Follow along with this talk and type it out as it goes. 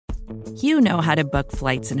You know how to book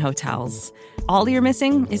flights and hotels. All you're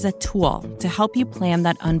missing is a tool to help you plan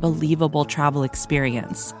that unbelievable travel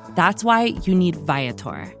experience. That's why you need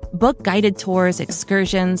Viator. Book guided tours,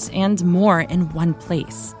 excursions, and more in one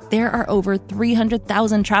place. There are over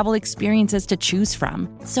 300,000 travel experiences to choose from,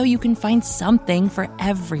 so you can find something for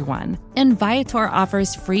everyone. And Viator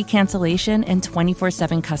offers free cancellation and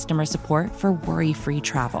 24/7 customer support for worry-free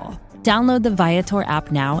travel. Download the Viator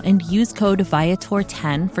app now and use code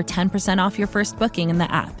Viator10 for 10% off your first booking in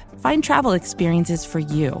the app. Find travel experiences for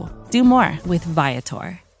you. Do more with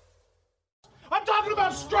Viator. I'm talking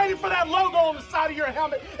about straining for that logo on the side of your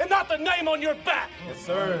helmet and not the name on your back. Yes,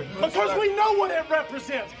 sir. Because we know what it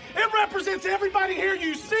represents. It represents everybody here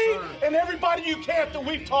you see and everybody you can't that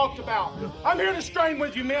we've talked about. I'm here to strain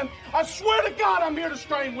with you, man. I swear to God, I'm here to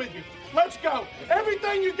strain with you. Let's go.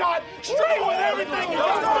 Everything you got, strain with everything you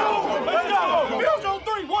got. Let's go. Bills on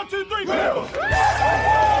three. 1, 2, 3. Bills.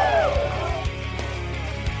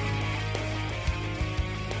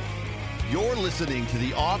 You're listening to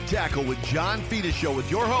the Off Tackle with John Fina Show with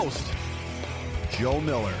your host, Joe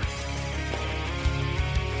Miller.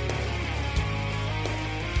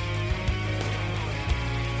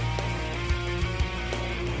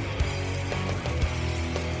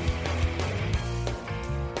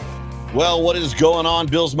 Well, what is going on,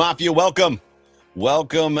 Bills Mafia? Welcome.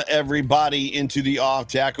 Welcome, everybody, into the Off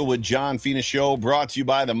Tackle with John Fina Show, brought to you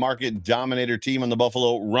by the Market Dominator team on the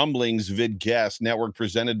Buffalo Rumblings Vidcast Network,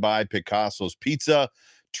 presented by Picasso's Pizza.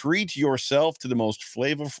 Treat yourself to the most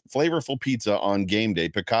flavorful pizza on game day.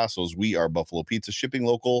 Picasso's, we are Buffalo Pizza, shipping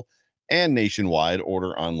local and nationwide.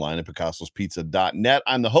 Order online at picassospizza.net.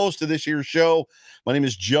 I'm the host of this year's show. My name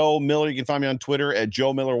is Joe Miller. You can find me on Twitter at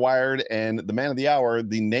Joe Miller Wired, and the man of the hour,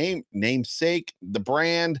 the namesake, the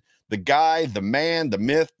brand, the guy, the man, the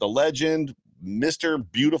myth, the legend, Mr.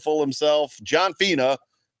 Beautiful himself, John Fina,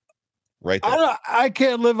 right there. I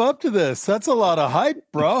can't live up to this. That's a lot of hype,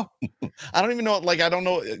 bro. I don't even know. Like, I don't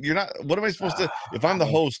know. You're not. What am I supposed to? If I'm the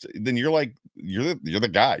host, then you're like you're the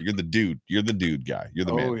guy. You're the dude. You're the dude guy. You're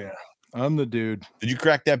the man. Oh yeah, I'm the dude. Did you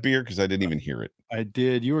crack that beer? Because I didn't even hear it. I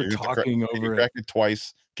did. You were talking over you it. Cracked it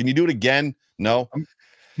twice. Can you do it again? No.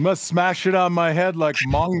 Must smash it on my head like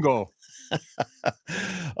Mongo.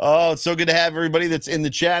 Oh, it's so good to have everybody that's in the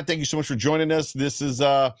chat. Thank you so much for joining us. This is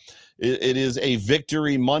it is a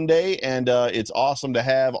Victory Monday, and it's awesome to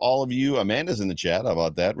have all of you. Amanda's in the chat. How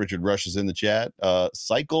about that? Richard Rush is in the chat.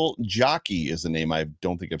 Cycle Jockey is the name I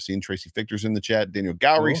don't think I've seen. Tracy Fictor's in the chat. Daniel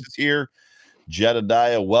Gowries is here.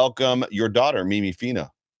 Jedediah, welcome. Your daughter, Mimi Fina.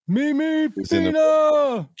 Mimi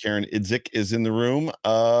Fina. Karen Idzik is in the room.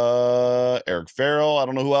 Eric Farrell. I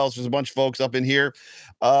don't know who else. There's a bunch of folks up in here.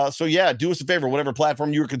 So yeah, do us a favor. Whatever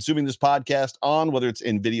platform you are consuming this podcast on, whether it's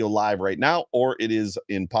in video live right now or it is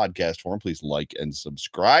in podcast form, please like and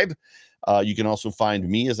subscribe. You can also find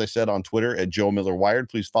me, as I said, on Twitter at Joe Miller Wired.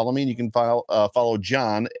 Please follow me, and you can follow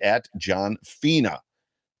John at John Fina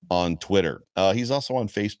on Twitter. He's also on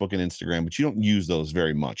Facebook and Instagram, but you don't use those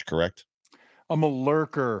very much, correct? I'm a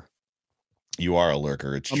lurker. You are a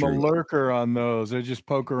lurker. It's true. I'm a lurker on those. I just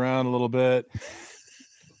poke around a little bit.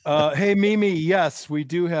 Hey, Mimi, yes, we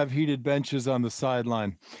do have heated benches on the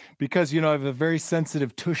sideline because, I have a very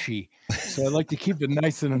sensitive tushy. So I like to keep it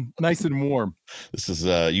nice and warm. This is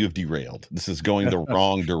you have derailed. This is going the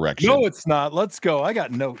wrong direction. No, it's not. Let's go. I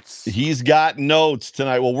got notes. He's got notes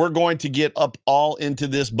tonight. Well, we're going to get up all into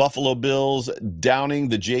this. Buffalo Bills downing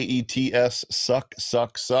the Jets suck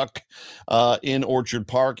in Orchard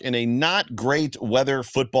Park in a not great weather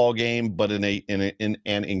football game, but in an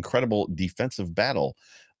incredible defensive battle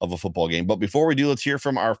of a football game. But before we do, let's hear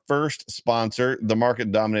from our first sponsor, the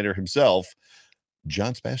Market Dominator himself,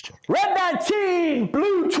 John Spaschek. Red 19,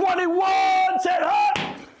 blue 21, said hut.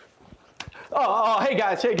 Hey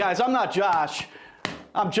guys, I'm not Josh.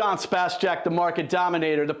 I'm John Spaschek, the Market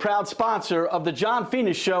Dominator, the proud sponsor of the John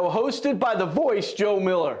Fina Show, hosted by the voice, Joe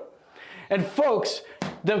Miller. And folks,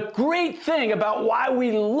 the great thing about why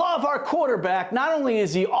we love our quarterback, not only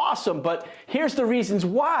is he awesome, but here's the reasons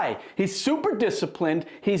why. He's super disciplined,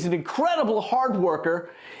 he's an incredible hard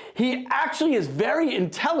worker, he actually is very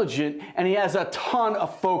intelligent, and he has a ton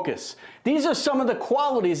of focus. These are some of the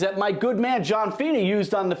qualities that my good man John Fina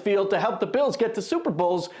used on the field to help the Bills get to Super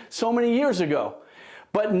Bowls so many years ago.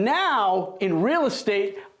 But now, in real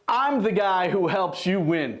estate, I'm the guy who helps you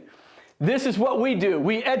win. This is what we do.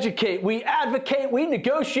 We educate, we advocate, we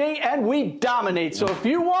negotiate, and we dominate. So if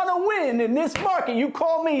you want to win in this market, you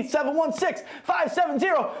call me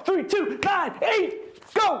 716-570-3298.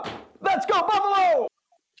 Go! Let's go, Buffalo!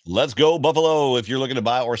 Let's go, Buffalo. If you're looking to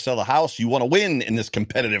buy or sell a house, you want to win in this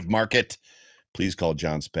competitive market. please call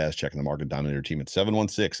John Spascheck and the Market Dominator team at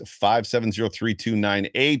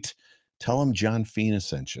 716-570-3298. Tell him John Fina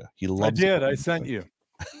sent you. He loves it. I sent you.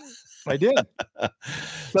 I did.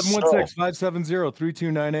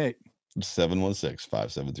 716-570-3298.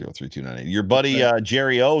 716-570-3298. Your buddy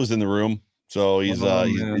Jerry O is in the room. So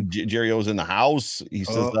Jerry O's in the house. He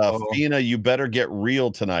says, Fina, you better get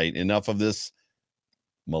real tonight. Enough of this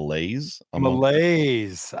malaise. So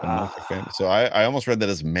I almost read that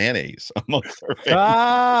as mayonnaise amongst our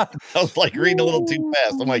fans. I was like reading a little too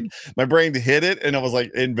fast. I'm like, my brain hit it, and I was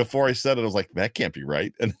like, and before I said it, I was like, that can't be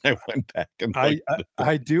right. And I went back and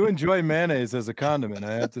I do enjoy mayonnaise as a condiment,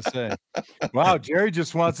 I have to say. Wow, Jerry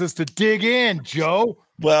just wants us to dig in, Joe.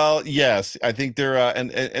 Well, yes, I think they're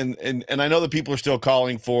and I know that people are still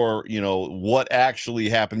calling for, what actually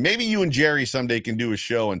happened. Maybe you and Jerry someday can do a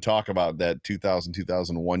show and talk about that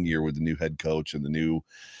 2000-2001 year with the new head coach and the new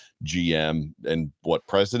GM and what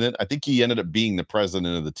president. I think he ended up being the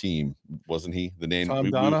president of the team, wasn't he? The name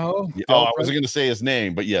Tom Donahoe. I wasn't going to say his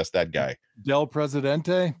name, but yes, that guy. Del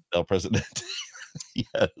Presidente.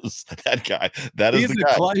 Yes, that guy. That is the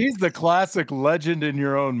guy. He's the classic legend in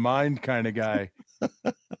your own mind kind of guy.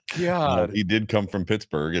 God, he did come from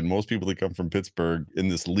Pittsburgh, and most people that come from Pittsburgh in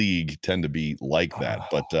this league tend to be like that.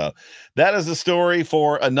 But that is a story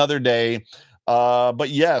for another day. But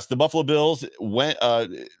yes, the Buffalo Bills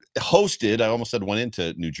hosted. I almost said went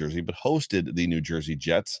into New Jersey, but hosted the New Jersey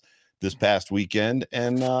Jets this past weekend.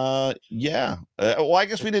 And well, I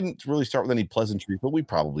guess we didn't really start with any pleasantries, but we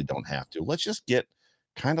probably don't have to. Let's just get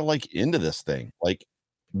kind of like into this thing. Like,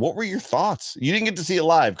 what were your thoughts? You didn't get to see it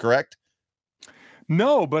live, correct?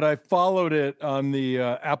 No, but I followed it on the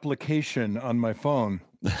application on my phone.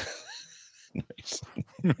 Nice.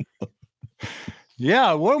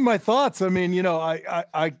 Yeah, what are my thoughts? I mean,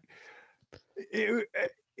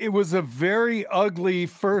 it was a very ugly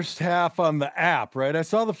first half on the app, right? I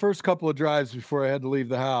saw the first couple of drives before I had to leave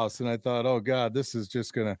the house, and I thought, oh God, this is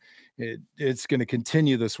just it's gonna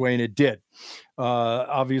continue this way, and it did.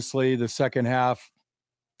 Obviously, the second half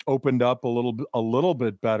opened up a little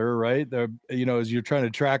bit better, right? As you're trying to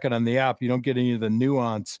track it on the app, you don't get any of the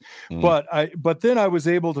nuance. But then I was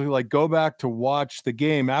able to like go back to watch the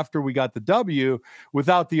game after we got the W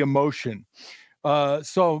without the emotion.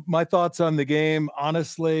 So my thoughts on the game,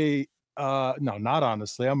 honestly, no, not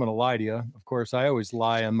honestly. I'm going to lie to you. Of course, I always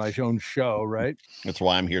lie on my own show, right? That's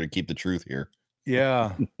why I'm here, to keep the truth here.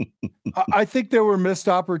 Yeah. I think there were missed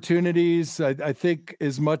opportunities. I think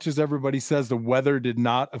as much as everybody says the weather did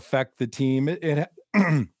not affect the team,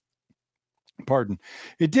 pardon,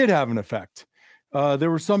 it did have an effect. There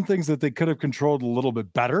were some things that they could have controlled a little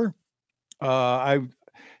bit better. As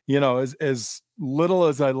little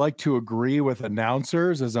as I like to agree with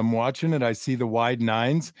announcers as I'm watching it, I see the wide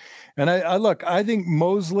nines. And I think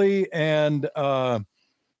Mosley and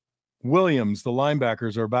Williams, the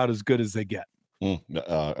linebackers, are about as good as they get.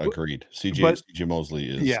 Agreed. CJ Mosley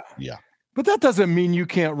is, yeah. But that doesn't mean you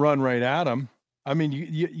can't run right at them. I mean,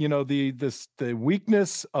 the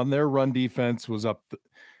weakness on their run defense was up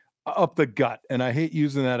the gut, and I hate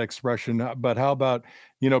using that expression. But how about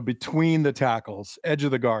between the tackles, edge of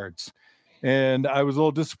the guards, and I was a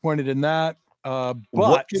little disappointed in that. But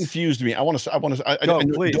what confused me?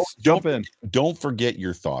 Please jump in. Don't forget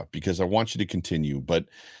your thought, because I want you to continue, but.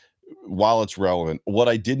 While it's relevant, what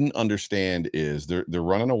I didn't understand is they're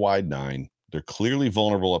running a wide nine. They're clearly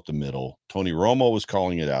vulnerable up the middle. Tony Romo was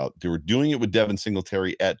calling it out. They were doing it with Devin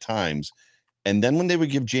Singletary at times. And then when they would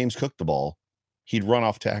give James Cook the ball, he'd run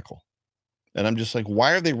off tackle. And I'm just like,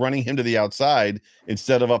 why are they running him to the outside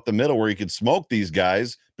instead of up the middle where he could smoke these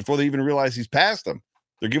guys before they even realize he's past them?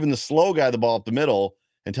 They're giving the slow guy the ball up the middle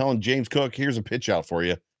and telling James Cook, here's a pitch out for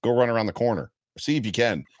you. Go run around the corner. See if you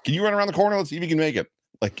can. Can you run around the corner? Let's see if you can make it.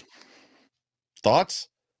 Like, thoughts?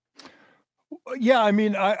 Yeah, I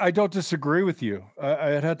mean, I don't disagree with you.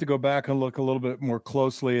 I'd have to go back and look a little bit more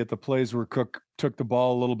closely at the plays where Cook took the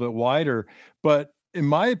ball a little bit wider. But in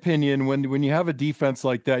my opinion, when you have a defense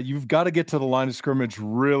like that, you've got to get to the line of scrimmage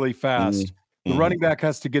really fast. Mm-hmm. The running back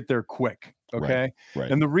has to get there quick. Okay.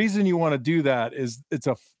 Right. And the reason you want to do that is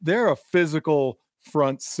they're a physical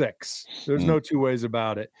front six. There's no two ways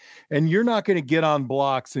about it. And you're not going to get on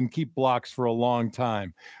blocks and keep blocks for a long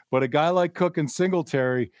time. But a guy like Cook and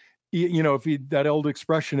Singletary, that old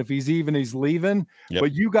expression, if he's even, he's leaving. Yep.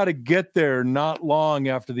 But you got to get there not long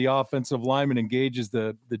after the offensive lineman engages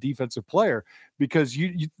the defensive player, because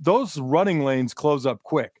those running lanes close up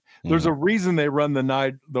quick. There's a reason they run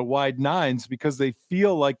the wide nines, because they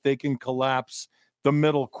feel like they can collapse the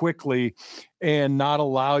middle quickly and not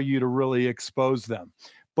allow you to really expose them.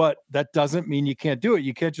 But that doesn't mean you can't do it.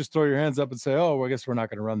 You can't just throw your hands up and say, oh, well, I guess we're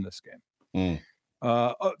not going to run this game. Mm.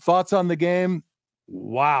 Thoughts on the game?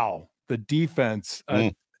 Wow, the defense.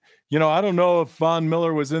 Mm. I don't know if Von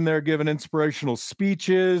Miller was in there giving inspirational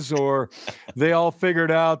speeches, or they all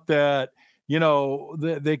figured out that,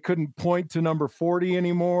 they couldn't point to number 40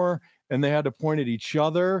 anymore and they had to point at each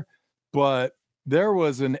other. But there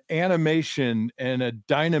was an animation and a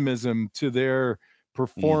dynamism to their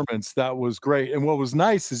performance that was great. And what was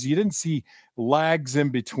nice is you didn't see lags in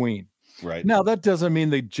between. Right. Now, that doesn't mean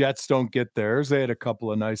the Jets don't get theirs. They had a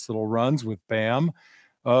couple of nice little runs with Bam.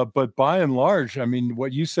 But by and large, I mean,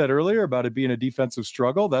 what you said earlier about it being a defensive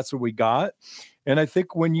struggle, that's what we got. And I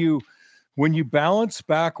think when you balance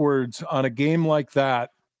backwards on a game like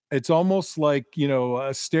that, it's almost like,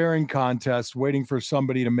 a staring contest waiting for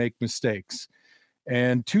somebody to make mistakes.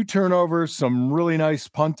 And 2 turnovers, some really nice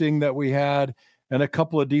punting that we had, and a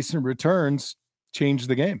couple of decent returns changed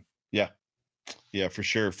the game. Yeah, for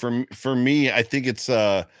sure. For me, I think it's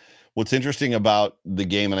what's interesting about the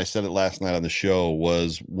game, and I said it last night on the show,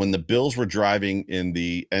 was when the Bills were driving at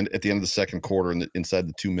the end of the second quarter inside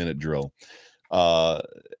the 2-minute drill,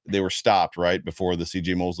 they were stopped right before the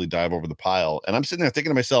CJ Mosley dive over the pile. And I'm sitting there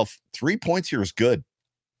thinking to myself, 3 points here is good.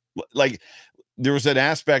 Like, there was an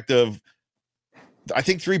aspect of, I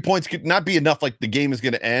think 3 points could not be enough. Like, the game is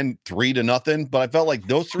going to end 3-0, but I felt like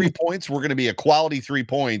those 3 points were going to be a quality 3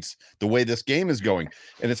 points the way this game is going.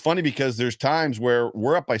 And it's funny because there's times where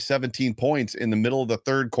we're up by 17 points in the middle of the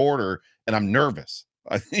third quarter and I'm nervous.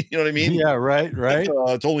 You know what I mean? Yeah, right.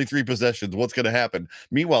 It's only 3 possessions. What's going to happen?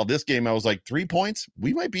 Meanwhile, this game, I was like, 3 points?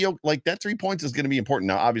 We might be like, that 3 points is going to be important.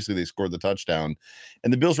 Now, obviously, they scored the touchdown,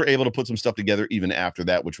 and the Bills were able to put some stuff together even after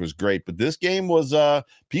that, which was great. But this game was,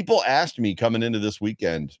 people asked me coming into this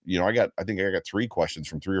weekend, I think I got 3 questions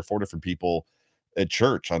from 3 or 4 different people at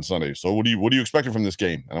church on Sunday. So what are you expecting from this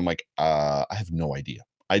game? And I'm like, I have no idea.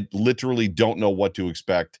 I literally don't know what to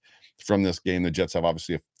expect from this game. The Jets have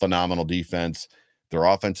obviously a phenomenal defense. Their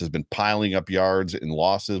offense has been piling up yards and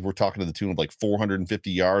losses. We're talking to the tune of like 450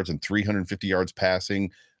 yards and 350 yards passing.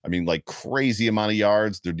 I mean, like, crazy amount of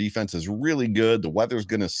yards. Their defense is really good. The weather's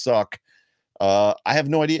going to suck. I have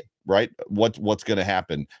no idea, right? What's going to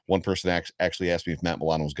happen? One person actually asked me if Matt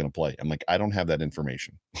Milano was going to play. I'm like, I don't have that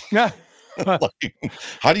information. Yeah. Like,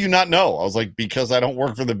 how do you not know? I was like, because I don't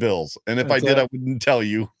work for the Bills. And if I did, I wouldn't tell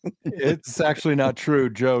you. It's actually not true.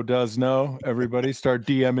 Joe does know. Everybody start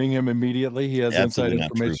DMing him immediately. He has inside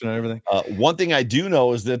information on everything. One thing I do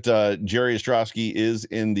know is that Jerry Ostrowski is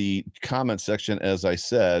in the comment section. As I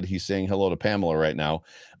said, he's saying hello to Pamela right now.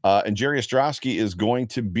 And Jerry Ostrowski is going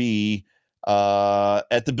to be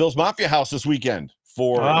at the Bills Mafia house this weekend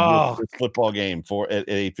for this football game at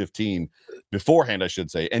 8:15 beforehand, I should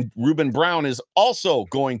say. And Ruben Brown is also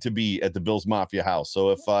going to be at the Bills Mafia house. So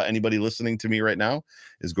if anybody listening to me right now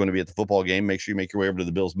is going to be at the football game, make sure you make your way over to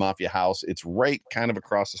the Bills Mafia house. It's right kind of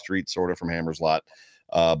across the street, sort of, from Hammer's Lot.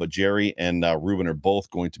 But Jerry and Ruben are both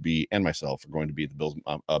going to be, and myself, are going to be at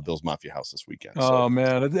the Bills Mafia house this weekend. Oh,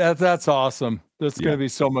 man, that's awesome. That's going to be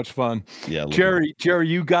so much fun. Yeah, Jerry,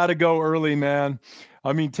 you got to go early, man.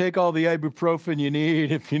 I mean, take all the ibuprofen you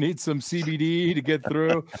need if you need some CBD to get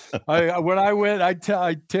through. When I went, I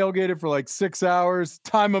tailgated for like 6 hours.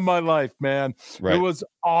 Time of my life, man. Right. It was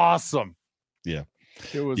awesome. Yeah.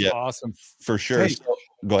 It was awesome. For sure. Hey,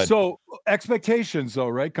 go ahead. So expectations, though,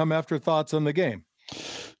 right? Come after thoughts on the game.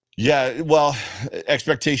 Yeah, well,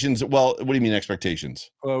 expectations. Well, what do you mean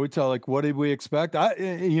expectations? Well, we tell, like, what did we expect?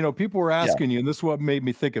 People were asking you, and this is what made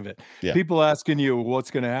me think of it. Yeah. People asking you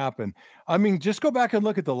what's going to happen. I mean, just go back and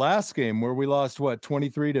look at the last game where we lost,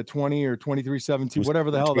 23-20 or 23-17,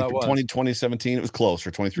 whatever the hell that was. 2017, it was close,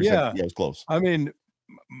 or 23-17. Yeah, it was close. I mean,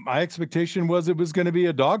 my expectation was it was going to be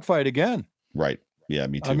a dogfight again. Right. Yeah,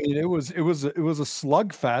 me too. I mean, it was a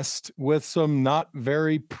slugfest with some not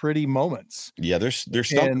very pretty moments. Yeah, there's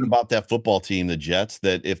something about that football team, the Jets,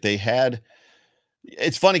 that if they had,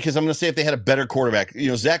 it's funny because I'm going to say if they had a better quarterback,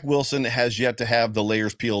 Zach Wilson has yet to have the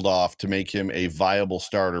layers peeled off to make him a viable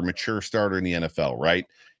starter, mature starter in the NFL, right?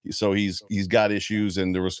 So he's got issues,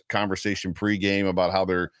 and there was conversation pregame about how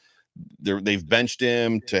they've benched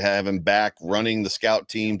him to have him back running the scout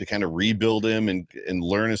team to kind of rebuild him and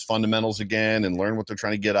learn his fundamentals again and learn what they're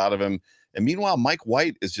trying to get out of him. And meanwhile, Mike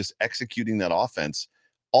White is just executing that offense.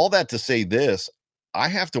 All that to say this, I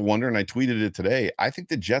have to wonder, and I tweeted it today, I think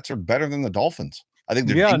the Jets are better than the Dolphins. I think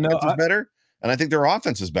their defense is better, and I think their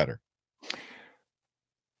offense is better.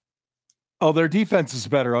 Oh, their defense is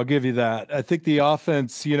better. I'll give you that. I think the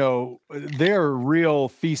offense, they're a real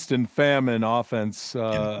feast and famine offense.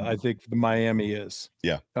 I think the Miami is.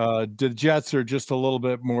 Yeah. The Jets are just a little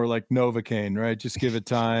bit more like Novocaine, right? Just give it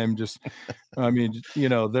time. It's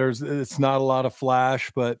not a lot of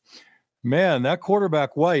flash, but Man, that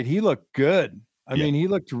quarterback White, he looked good. I mean, he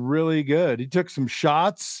looked really good. He took some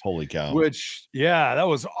shots. Holy cow. Which, yeah, that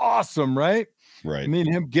was awesome, right? Right. I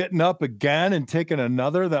mean, him getting up again and taking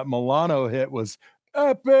another, that Milano hit was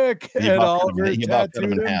epic. He about cut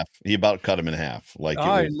him in half. He about cut him in half. Like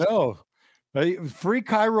I know. Free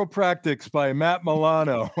chiropractics by Matt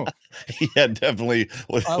Milano. He had definitely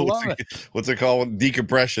what's it called?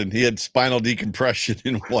 Decompression. He had spinal decompression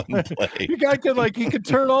in one play. The guy could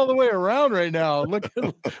turn all the way around right now. Look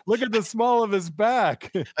at the small of his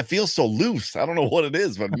back. I feel so loose. I don't know what it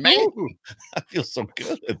is, but man, I feel so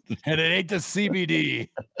good. And it ain't the CBD.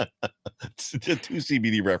 Two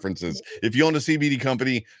CBD references. If you own a CBD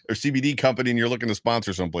company and you're looking to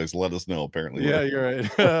sponsor someplace, let us know. Apparently, yeah, you're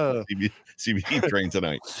right. CBD train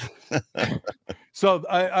tonight. So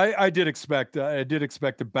I did expect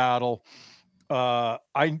a battle.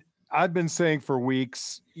 I've been saying for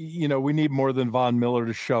weeks, we need more than Von Miller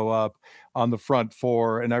to show up on the front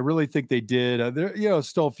four, and I really think they did. There,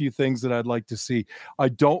 still a few things that I'd like to see. I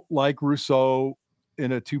don't like Rousseau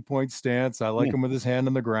in a 2-point stance. I like him with his hand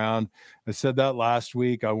on the ground. I said that last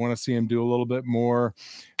week. I want to see him do a little bit more.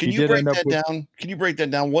 Can you break that down? Can you break that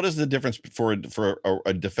down? What is the difference for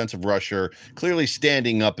a defensive rusher? Clearly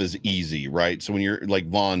standing up is easy, right? So when you're like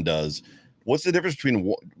Vaughn does, what's the difference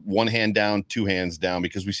between one hand down, two hands down?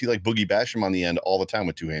 Because we see like Boogie Basham on the end all the time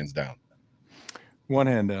with two hands down. One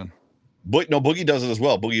hand down. But no, Boogie does it as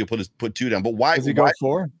well. Boogie will put two down. But why does he go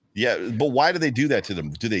four? Yeah, but why do they do that to them?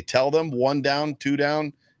 Do they tell them one down, two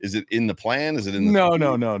down? Is it in the plan? Is it in the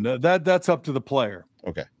No. That's up to the player.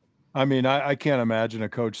 Okay. I mean, I can't imagine a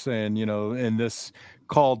coach saying, in this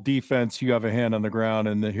called defense, you have a hand on the ground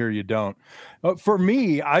and here you don't. For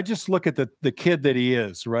me, I just look at the kid that he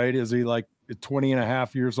is, right? Is he like 20 and a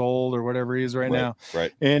half years old or whatever he is right now?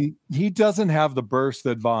 Right. And he doesn't have the burst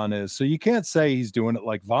that Vaughn is. So you can't say he's doing it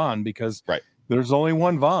like Vaughn because there's only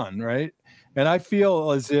one Vaughn, right? And I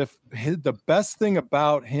feel as if the best thing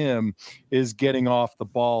about him is getting off the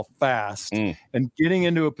ball fast and getting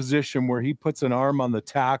into a position where he puts an arm on the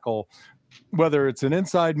tackle, whether it's an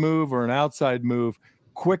inside move or an outside move,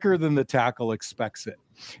 quicker than the tackle expects it.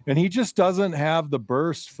 And he just doesn't have the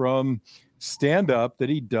burst from stand-up that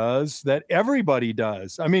he does, that everybody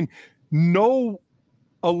does. I mean, no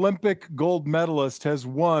Olympic gold medalist has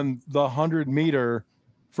won the 100-meter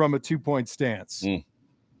from a 2-point stance.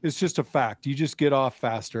 It's just a fact. You just get off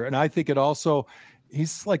faster. And I think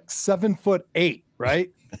he's like 7'8", right?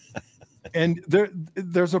 And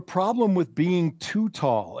there's a problem with being too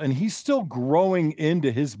tall, and he's still growing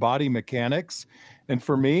into his body mechanics. And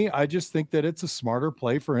for me, I just think that it's a smarter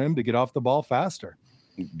play for him to get off the ball faster.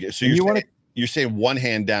 So you're saying one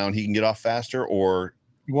hand down, he can get off faster, or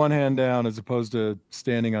one hand down as opposed to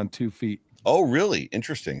standing on 2 feet. Oh, really?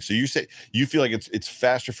 Interesting. So you feel like it's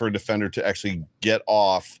faster for a defender to actually get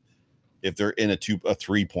off if they're in a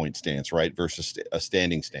 3-point stance, right? Versus a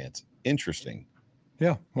standing stance. Interesting.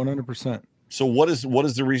 Yeah, 100%. So what is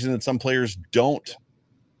the reason that some players don't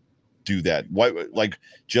do that? Why? Like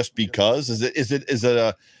just because?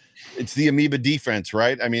 It's the amoeba defense,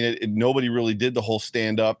 right? I mean, nobody really did the whole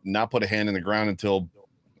stand up, not put a hand in the ground until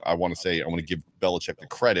I want to give Belichick the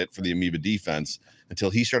credit for the amoeba defense until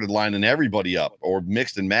he started lining everybody up or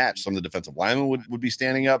mixed and matched. Some of the defensive linemen would be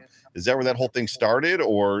standing up. Is that where that whole thing started,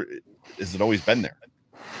 or has it always been there?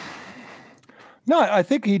 No, I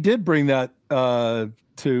think he did bring that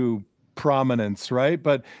to prominence, right?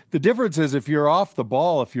 But the difference is if you're off the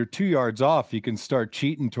ball, if you're 2 yards off, you can start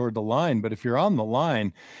cheating toward the line. But if you're on the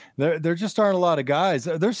line, there just aren't a lot of guys.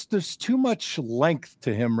 There's too much length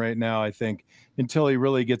to him right now, I think, until he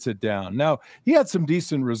really gets it down. Now, he had some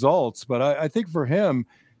decent results, but I think for him,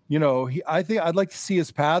 I think I'd like to see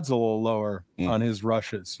his pads a little lower on his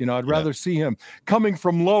rushes. I'd rather see him coming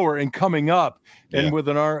from lower and coming up and with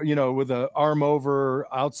an arm, with an arm over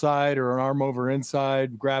outside or an arm over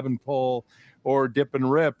inside, grab and pull or dip and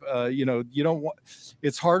rip. You don't want.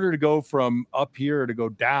 It's harder to go from up here to go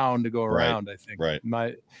down to go around. I think. Right.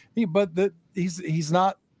 He's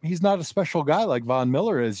not a special guy like Von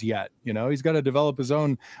Miller is yet. He's got to develop his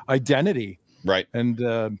own identity. Right.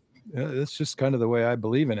 And that's just kind of the way I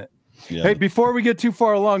believe in it. Yeah. Hey, before we get too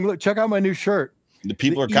far along, look, check out my new shirt.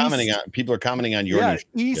 People are commenting on your new shirt.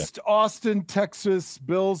 East Austin, Texas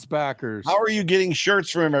Bills backers. How are you getting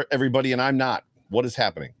shirts from everybody and I'm not? What is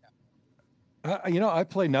happening? I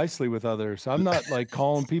play nicely with others. I'm not like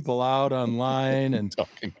calling people out online and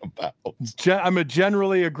talking about. I'm a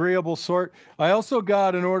generally agreeable sort. I also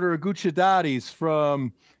got an order of Gucci Daddies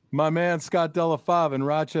from my man Scott Delafave in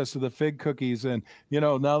Rochester, the fig cookies. And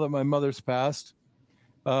now that my mother's passed,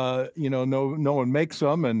 no one makes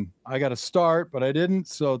them, and I got to start, but I didn't.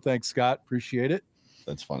 So thanks, Scott. Appreciate it.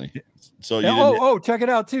 That's funny. So you check it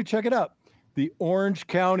out too. Check it out. The Orange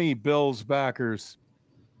County Bills backers.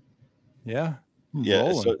 Yeah.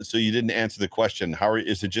 Yeah. So you didn't answer the question.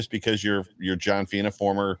 Is it just because you're John Fina,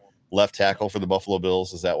 former left tackle for the Buffalo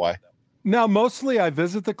Bills? Is that why? Now, mostly I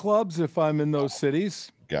visit the clubs if I'm in those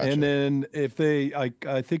cities. Gotcha. And then if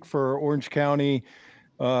I think for Orange County,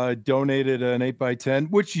 donated an 8x10,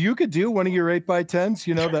 which you could do one of your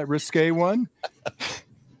 8x10s, that risque one.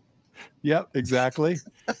 Yep, exactly.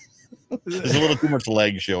 There's a little too much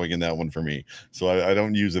leg showing in that one for me, so I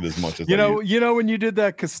don't use it as much as when you did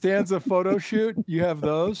that Costanza photo shoot, you have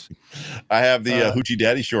those. I have the Hoochie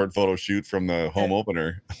Daddy short photo shoot from the home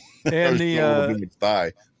opener, and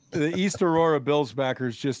the East Aurora Bills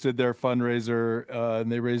backers just did their fundraiser,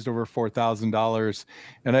 and they raised over $4,000.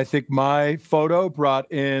 And I think my photo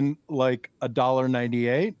brought in like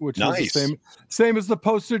 $1.98, which nice. was the same as the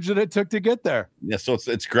postage that it took to get there. Yeah, so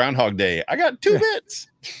it's Groundhog Day. I got 2 bits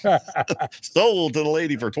sold to the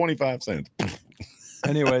lady for 25 cents.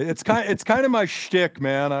 Anyway, it's kind of my shtick,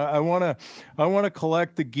 man. I want to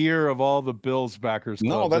collect the gear of all the Bills backers.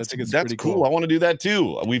 No, that's cool. I want to do that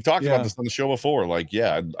too. We've talked about this on the show before. Like,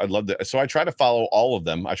 yeah, I'd love that. So I try to follow all of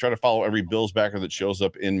them. I try to follow every Bills backer that shows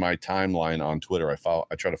up in my timeline on Twitter.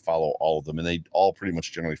 I try to follow all of them, and they all pretty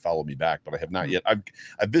much generally follow me back. But I have not yet. I've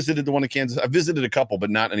visited the one in Kansas. I've visited a couple, but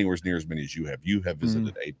not anywhere near as many as you have. You have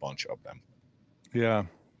visited a bunch of them.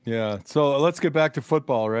 Yeah. So let's get back to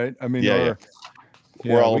football, right? I mean,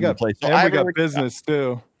 we're all over the place. So and we got business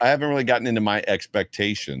too. I haven't really gotten into my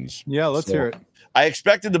expectations. Yeah, let's hear it. I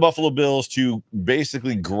expected the Buffalo Bills to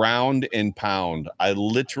basically ground and pound.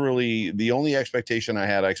 The only expectation I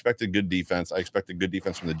had, I expected good defense. I expected good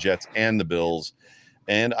defense from the Jets and the Bills,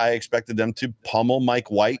 and I expected them to pummel Mike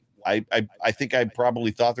White. I think I probably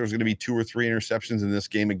thought there was going to be 2 or 3 interceptions in this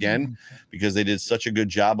game again because they did such a good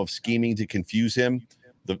job of scheming to confuse him.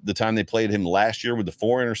 The time they played him last year with the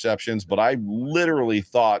 4 interceptions, but I literally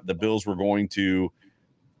thought the Bills were going to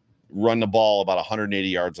run the ball about 180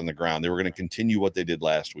 yards on the ground. They were going to continue what they did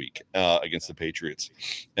last week against the Patriots,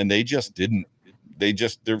 and they just didn't.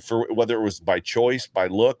 For whether it was by choice, by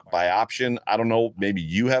look, by option, I don't know. Maybe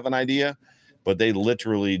you have an idea, but they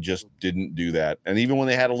literally just didn't do that. And even when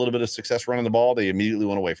they had a little bit of success running the ball, they immediately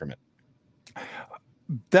went away from it.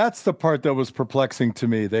 That's the part that was perplexing to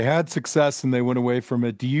me. They had success and they went away from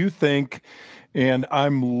it. Do you think, and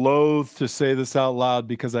I'm loath to say this out loud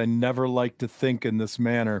because I never like to think in this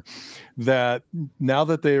manner, that now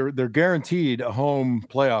that they're guaranteed a home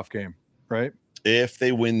playoff game, right? If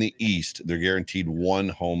they win the East, they're guaranteed 1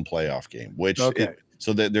 home playoff game,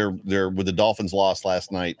 so that they're with the Dolphins lost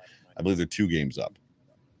last night. I believe they're 2 games up.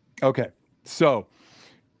 Okay. So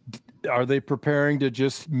are they preparing to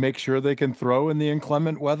just make sure they can throw in the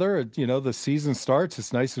inclement weather? The season starts.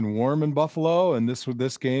 It's nice and warm in Buffalo, and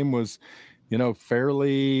this game was,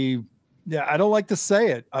 fairly. Yeah, I don't like to say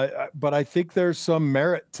it, but I think there's some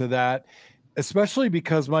merit to that, especially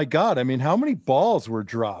because, my God, I mean, how many balls were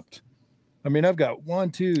dropped? I mean, I've got 1,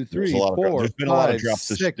 2, 3, 4, 5, 6.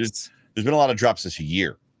 There's been a lot of drops this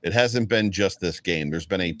year. It hasn't been just this game. There's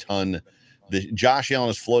been a ton. Josh Allen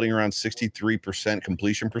is floating around 63%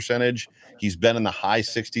 completion percentage. He's been in the high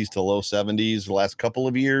 60s to low 70s the last couple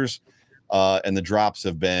of years, and the drops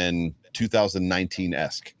have been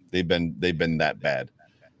 2019-esque. They've been that bad.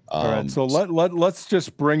 All right, so let's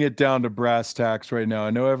just bring it down to brass tacks right now. I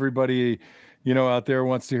know everybody, out there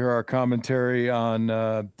wants to hear our commentary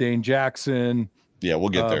on Dane Jackson. Yeah, we'll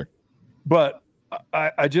get there. But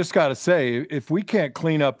I just got to say, if we can't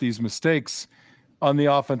clean up these mistakes on the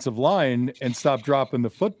offensive line and stop dropping the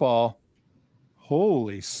football,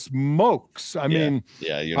 holy smokes. I mean,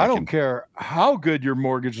 I don't care how good your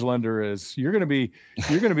mortgage lender is. You're going to be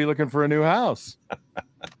looking for a new house.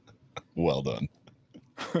 Well done.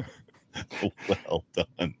 Well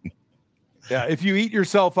done. Yeah, if you eat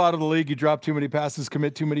yourself out of the league, you drop too many passes,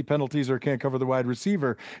 commit too many penalties, or can't cover the wide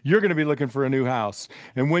receiver, you're going to be looking for a new house.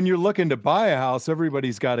 And when you're looking to buy a house,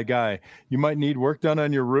 everybody's got a guy. You might need work done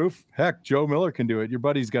on your roof. Heck, Joe Miller can do it. Your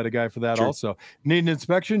buddy's got a guy for that also. Need an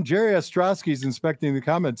inspection? Jerry Ostrowski's inspecting the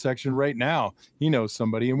comment section right now. He knows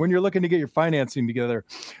somebody. And when you're looking to get your financing together,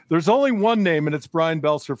 there's only one name, and it's Brian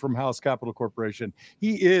Belser from House Capital Corporation.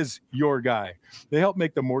 He is your guy. They help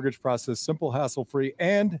make the mortgage process simple, hassle-free,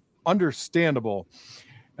 and understandable.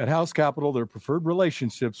 At House Capital, their preferred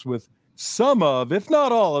relationships with some of, if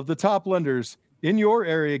not all, of the top lenders in your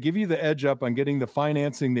area give you the edge up on getting the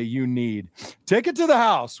financing that you need. Take it to the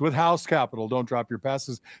house with House Capital. Don't drop your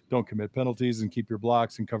passes, don't commit penalties, and keep your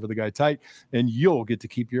blocks and cover the guy tight, and you'll get to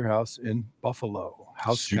keep your house in Buffalo.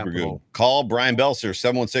 House Super Capital. good. Call Brian Belser,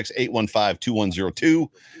 716-815-2102.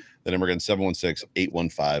 The number again,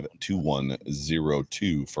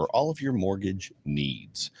 716-815-2102 for all of your mortgage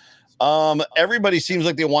needs. Everybody seems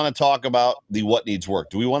like they want to talk about the what needs work.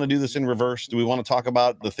 Do we want to do this in reverse? Do we want to talk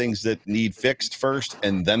about the things that need fixed first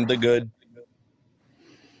and then the good?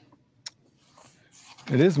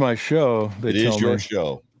 It is my show. It is your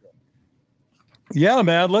show. Yeah,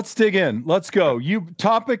 man. Let's dig in. Let's go.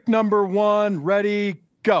 Topic number 1, ready,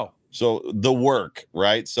 go. So the work,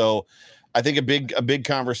 right? So I think a big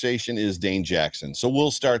conversation is Dane Jackson. So we'll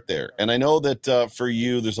start there. And I know that for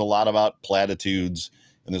you, there's a lot about platitudes.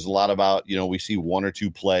 And there's a lot about, we see one or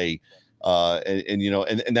two play and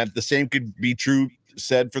that the same could be true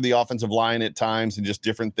said for the offensive line at times and just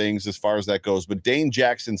different things as far as that goes. But Dane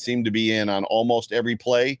Jackson seemed to be in on almost every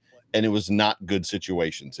play, and it was not good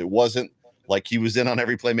situations. It wasn't like he was in on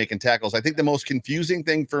every play making tackles. I think the most confusing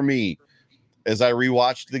thing for me as I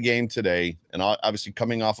rewatched the game today, and obviously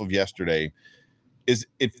coming off of yesterday, is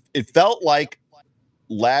it felt like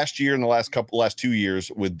last year and the last 2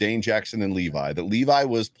 years with Dane Jackson and Levi, that Levi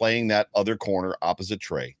was playing that other corner opposite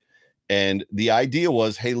Trey. And the idea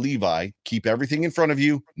was, hey, Levi, keep everything in front of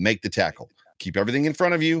you, make the tackle. Keep everything in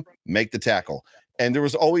front of you, make the tackle. And there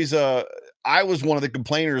was always I was one of the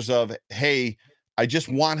complainers of, hey, I just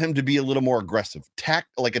want him to be a little more aggressive, attack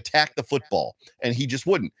the football. And he just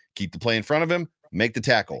wouldn't. Keep the play in front of him, make the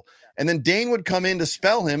tackle. And then Dane would come in to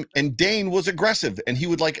spell him, and Dane was aggressive, and he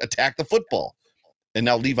would attack the football. And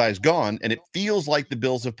now Levi's gone, and it feels like the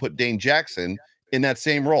Bills have put Dane Jackson in that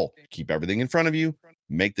same role. Keep everything in front of you,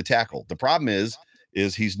 make the tackle. The problem is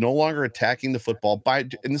he's no longer attacking the football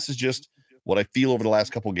and this is just what I feel over the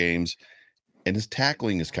last couple games, and his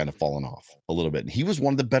tackling has kind of fallen off a little bit. And he was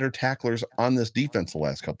one of the better tacklers on this defense the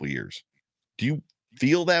last couple of years. Do you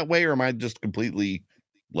feel that way, or am I just completely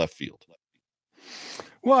left field?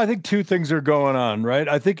 Well, I think two things are going on, right?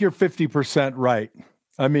 I think you're 50% right.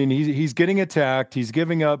 I mean, he's getting attacked. He's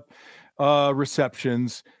giving up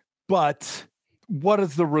receptions, but what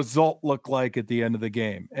does the result look like at the end of the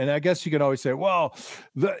game? And I guess you can always say, well,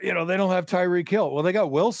 they don't have Tyreek Hill. Well, they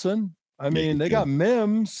got Wilson. I mean, they got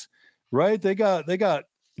Mims, right? They got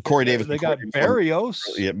Corey Davis. They got Berrios.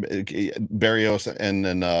 Yeah, Berrios, and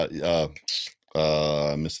then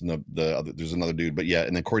missing the other. There's another dude, but yeah,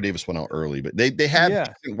 and then Corey Davis went out early. But they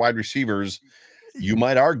have wide receivers. You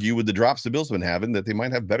might argue with the drops the Bills have been having that they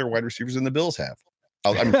might have better wide receivers than the Bills have.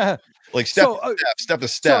 Step to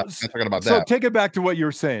step. I'm talking about that. So take it back to what you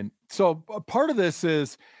were saying. So part of this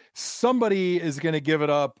is somebody is going to give it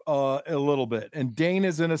up a little bit. And Dane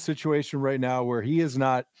is in a situation right now where he is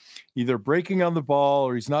not either breaking on the ball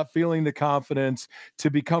or he's not feeling the confidence to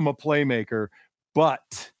become a playmaker.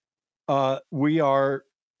 But we are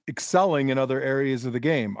excelling in other areas of the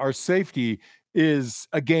game. Our safety is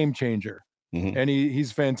a game changer. Mm-hmm. And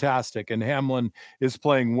he's fantastic. And Hamlin is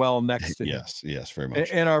playing well next to him. Yes, very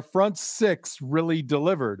much. And our front six really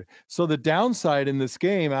delivered. So the downside in this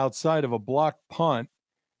game, outside of a blocked punt,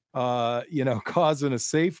 causing a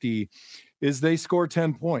safety, is they score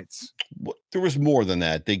 10 points. There was more than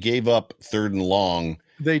that. They gave up 3rd and long.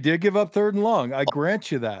 They did give up 3rd and long. I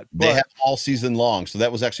grant you that. They have all season long. So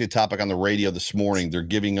that was actually a topic on the radio this morning. They're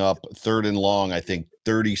giving up 3rd and long, I think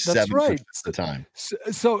 37% of the time.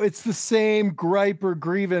 So it's the same gripe or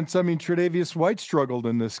grievance. I mean, Tre'Davious White struggled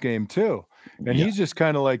in this game too. And he's just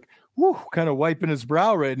kind of kind of wiping his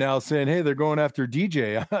brow right now saying, hey, they're going after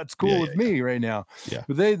DJ. That's cool with me right now. Yeah.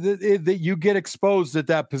 But you get exposed at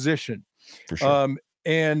that position. For sure.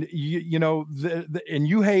 And and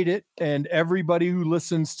you hate it, and everybody who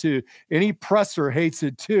listens to any presser hates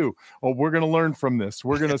it too. Oh, we're going to learn from this.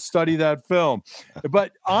 We're going to study that film.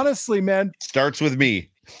 But honestly, man, starts with me.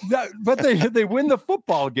 But they win the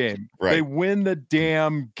football game. Right. They win the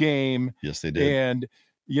damn game. Yes, they did. And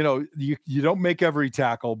you don't make every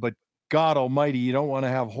tackle, but God Almighty, you don't want to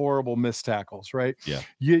have horrible missed tackles, right? Yeah.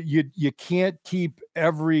 You can't keep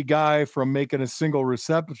every guy from making a single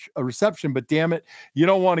reception, but damn it, you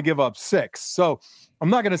don't want to give up 6. So I'm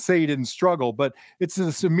not going to say he didn't struggle, but it's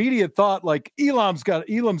this immediate thought like Elam's got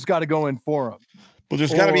to go in for him. Well,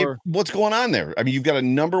 there's got to be what's going on there. I mean, you've got a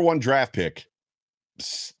number 1 draft pick.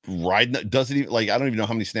 Doesn't even I don't even know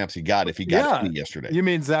how many snaps he got if he got any yesterday. You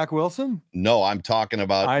mean Zach Wilson? No, I'm talking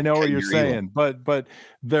about. I know what you're saying, but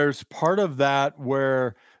there's part of that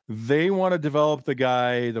where they want to develop the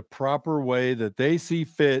guy the proper way that they see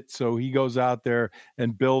fit, so he goes out there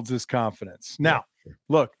and builds his confidence. Now,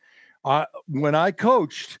 look, When I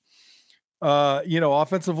coached,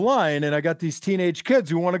 offensive line, and I got these teenage kids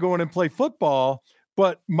who want to go in and play football,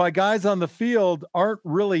 but my guys on the field aren't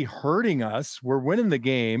really hurting us. We're winning the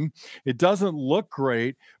game. It doesn't look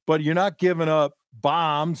great, but you're not giving up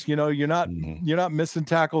bombs. You're not missing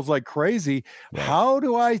tackles like crazy. Right. How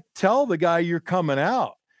do I tell the guy you're coming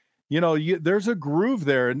out? There's a groove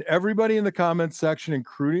there, and everybody in the comments section,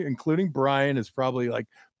 including Brian, is probably like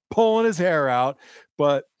pulling his hair out.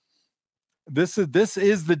 But this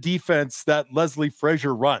is the defense that Leslie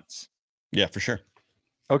Frazier runs. Yeah, for sure.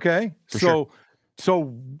 Okay,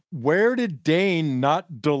 so where did Dane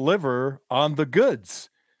not deliver on the goods,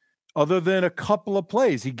 other than a couple of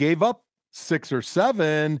plays? He gave up 6 or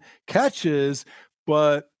 7 catches,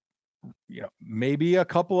 but maybe a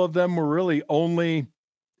couple of them were really only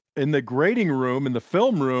in the grading room, in the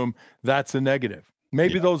film room. That's a negative.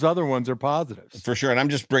 Maybe those other ones are positives. For sure. And I'm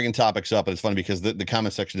just bringing topics up, and it's funny because the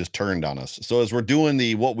comment section just turned on us. So as we're doing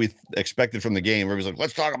what we expected from the game, everybody's like,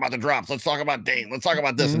 let's talk about the drops. Let's talk about Dane. Let's talk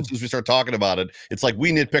about this. Mm-hmm. And as soon as we start talking about it, it's like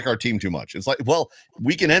we nitpick our team too much. It's like, well,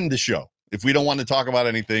 we can end the show if we don't want to talk about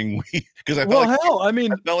anything. Because I felt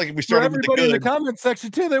like we started everybody in the comment section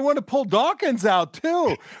too. They want to pull Dawkins out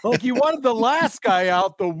too. Like you wanted the last guy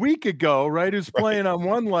out the week ago, right? Who's playing on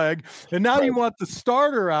one leg, and now you want the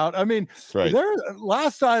starter out. I mean,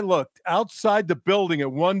 last I looked outside the building at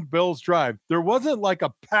One Bills Drive, there wasn't like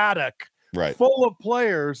a paddock full of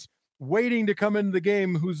players waiting to come into the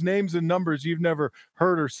game whose names and numbers you've never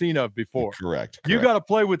heard or seen of before. Correct. You got to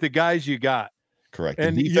play with the guys you got. Correct.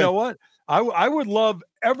 And you know what? I would love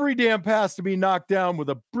every damn pass to be knocked down with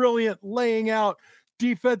a brilliant laying out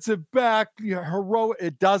defensive back, heroic.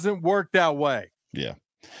 It doesn't work that way. Yeah.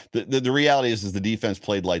 The reality is the defense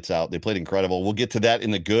played lights out. They played incredible. We'll get to that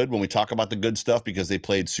in the good when we talk about the good stuff, because they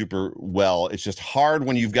played super well. It's just hard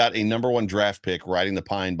when you've got a number 1 draft pick riding the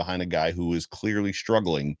pine behind a guy who is clearly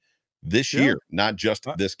struggling this year, not just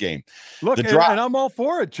this game. Look, and I'm all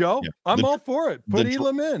for it, Joe. Yeah. I'm all for it. Put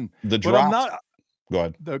Elam in. Go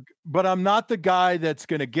ahead. But I'm not the guy that's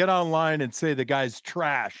going to get online and say the guy's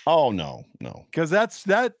trash. Oh, no. Because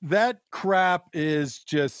that crap is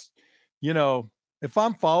just, if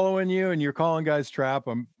I'm following you and you're calling guys trash,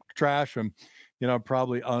 I'm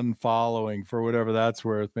probably unfollowing for whatever that's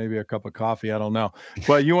worth. Maybe a cup of coffee. I don't know.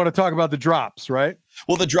 But you want to talk about the drops, right?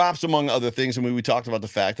 Well, the drops, among other things. I mean, we talked about the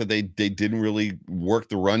fact that they didn't really work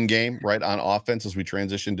the run game right on offense as we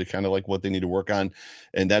transitioned to kind of like what they need to work on.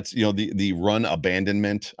 And that's, the run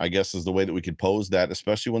abandonment, I guess, is the way that we could pose that,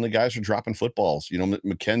 especially when the guys are dropping footballs. the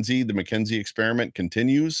McKenzie experiment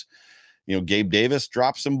continues. Gabe Davis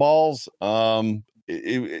dropped some balls.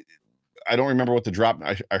 I don't remember what the drop.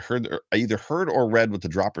 I either heard or read what the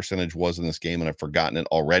drop percentage was in this game, and I've forgotten it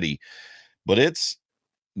already. But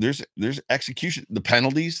there's execution, the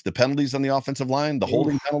penalties on the offensive line, the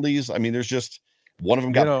holding penalties. I mean, there's just one of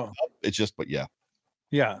them got up. It's just, but yeah.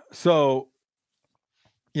 So,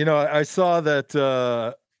 I saw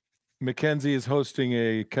that McKenzie is hosting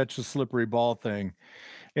a catch the slippery ball thing.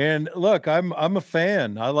 And look, I'm a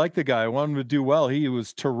fan. I like the guy. I want him to do well. He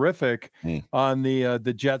was terrific on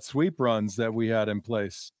the jet sweep runs that we had in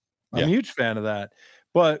place. I'm a huge fan of that.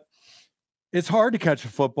 But it's hard to catch a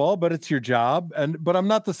football, but it's your job. But I'm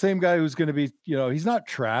not the same guy who's going to be, he's not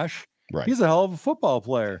trash. Right. He's a hell of a football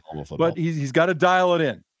player. But he's got to dial it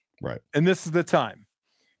in. Right. And this is the time.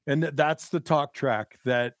 And that's the talk track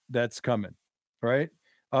that's coming. Right.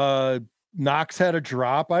 Knox had a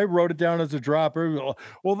drop. I wrote it down as a drop.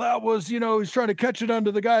 Well, that was, he's trying to catch it under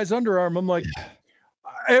the guy's underarm. I'm like,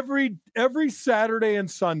 every Saturday and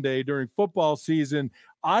Sunday during football season,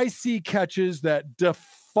 I see catches that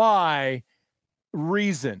defy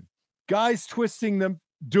reason. Guys twisting them,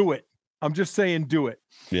 do it. I'm just saying, do it.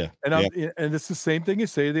 Yeah. And and it's the same thing you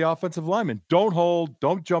say to the offensive lineman. Don't hold,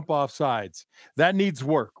 don't jump off sides. That needs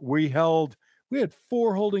work. We had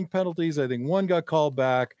 4 holding penalties. I think 1 got called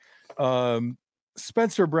back.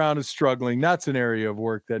 Spencer Brown is struggling. That's an area of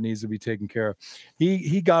work that needs to be taken care of.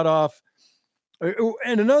 He got off.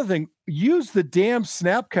 And another thing, use the damn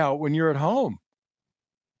snap count when you're at home.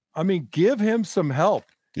 I mean, give him some help.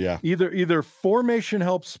 Yeah. Either formation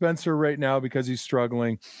helps Spencer right now because he's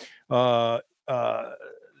struggling. Help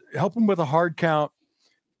him with a hard count.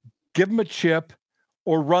 Give him a chip.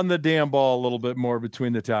 Or run the damn ball a little bit more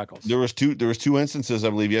between the tackles. There was two instances, I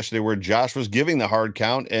believe, yesterday where Josh was giving the hard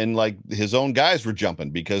count and like his own guys were jumping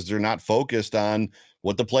because they're not focused on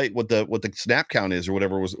what the snap count is or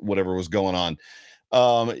whatever was going on.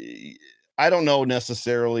 I don't know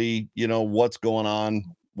necessarily, what's going on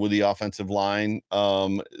with the offensive line.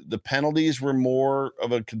 The penalties were more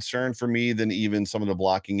of a concern for me than even some of the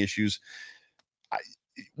blocking issues.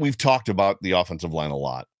 we've talked about the offensive line a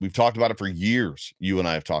lot. We've talked about it for years. You and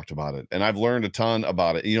I have talked about it, and I've learned a ton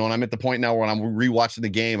about it. And I'm at the point now when I'm rewatching the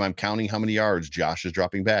game, I'm counting how many yards Josh is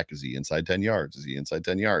dropping back. Is he inside 10 yards? Is he inside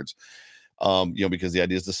 10 yards? Because the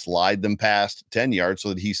idea is to slide them past 10 yards so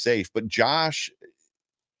that he's safe. But Josh,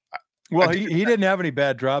 well, he didn't have any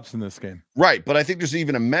bad drops in this game. Right. But I think there's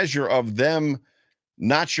even a measure of them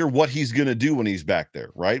not sure what he's going to do when he's back there.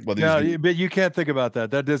 Right. But you can't think about that.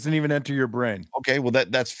 That doesn't even enter your brain. Okay. Well,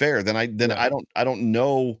 that's fair. Then I don't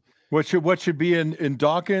know. What should be in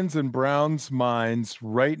Dawkins and Brown's minds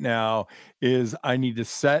right now is I need to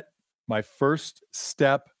set my first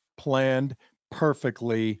step planned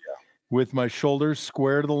perfectly with my shoulders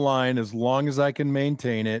square to the line as long as I can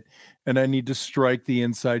maintain it. And I need to strike the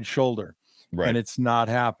inside shoulder. Right. And it's not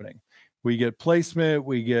happening. We get placement.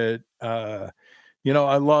 We get, I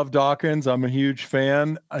love Dawkins. I'm a huge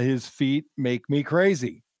fan. His feet make me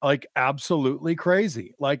crazy, like absolutely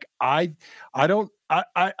crazy. Like I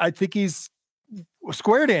think he's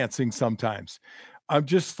square dancing sometimes. I'm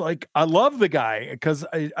just like, I love the guy because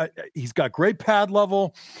he's got great pad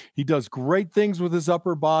level. He does great things with his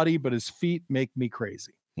upper body, but his feet make me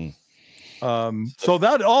crazy. So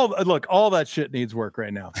that all that shit needs work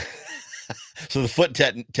right now. So the foot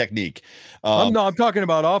technique. I'm talking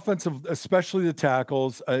about offensive, especially the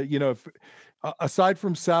tackles. Aside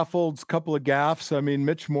from Saffold's couple of gaffes, I mean,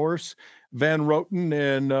 Mitch Morse, Van Roten,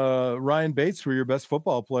 and Ryan Bates were your best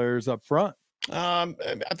football players up front.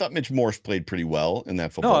 I thought Mitch Morse played pretty well in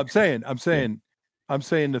that football. No, I'm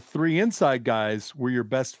saying the three inside guys were your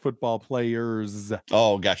best football players.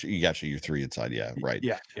 Oh, gotcha. Your three inside. Yeah. Right.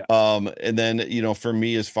 Yeah. And then, for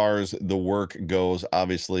me, as far as the work goes,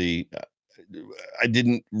 obviously I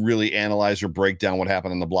didn't really analyze or break down what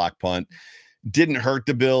happened on the block punt. Didn't hurt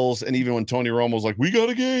the Bills. And even when Tony Romo was like, we got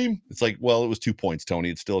a game. It's like, well, it was 2 points,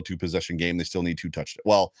 Tony. It's still a 2-possession game. They still need 2 touchdowns.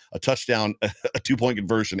 Well, a touchdown, a 2-point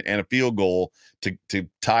conversion, and a field goal to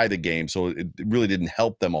tie the game. So it really didn't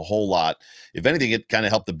help them a whole lot. If anything, it kind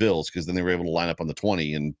of helped the Bills because then they were able to line up on the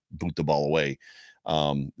 20 and boot the ball away.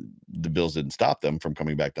 The Bills didn't stop them from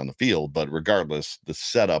coming back down the field. But regardless, the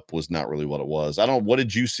setup was not really what it was. I don't know. What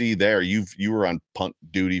did you see there? You were on punt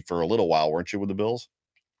duty for a little while, weren't you, with the Bills?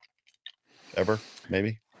 Ever,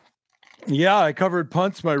 maybe? Yeah, I covered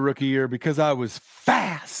punts my rookie year because I was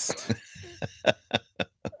fast.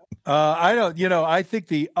 I think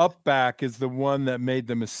the up back is the one that made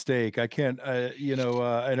the mistake. I can't, I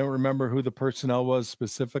don't remember who the personnel was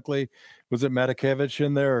specifically. Was it Matakevich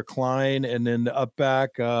in there or Klein? And then the up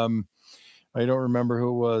back, I don't remember who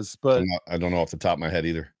it was, but I don't know off the top of my head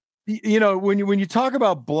either. When you talk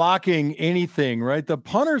about blocking anything, right? The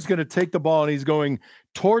punter's going to take the ball and he's going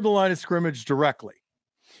toward the line of scrimmage directly.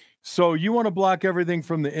 So you want to block everything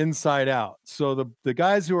from the inside out. So the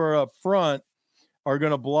guys who are up front are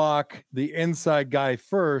going to block the inside guy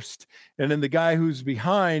first, and then the guy who's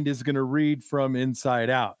behind is going to read from inside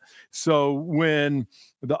out. So when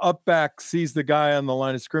the up back sees the guy on the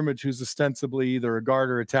line of scrimmage who's ostensibly either a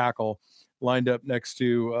guard or a tackle lined up next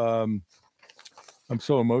to I'm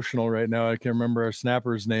so emotional right now. I can't remember our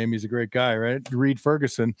snapper's name. He's a great guy, right? Reed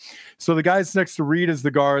Ferguson. So the guys next to Reed is the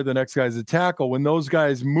guard. The next guy's the tackle. When those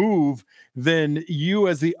guys move, then you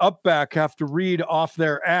as the up back have to read off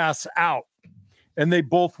their ass out. And they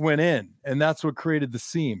both went in. And that's what created the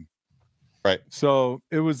seam. Right. So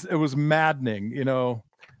it was maddening.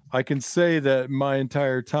 I can say that my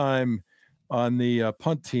entire time on the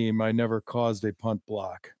punt team, I never caused a punt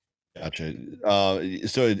block. Gotcha.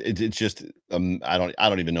 So it's just I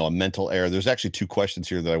don't even know, a mental error. There's actually 2 questions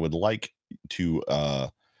here that I would like to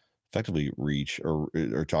effectively reach or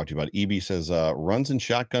talk to you about. EB says runs and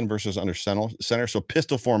shotgun versus under center. So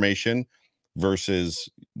pistol formation versus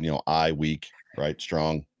I weak, right?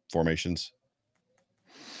 Strong formations.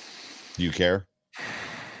 Do you care?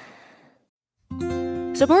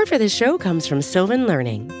 Support for this show comes from Sylvan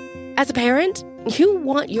Learning. As a parent, you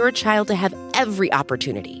want your child to have every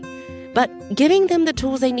opportunity. But giving them the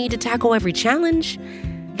tools they need to tackle every challenge,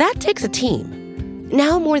 that takes a team.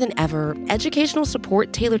 Now more than ever, educational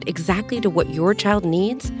support tailored exactly to what your child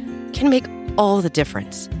needs can make all the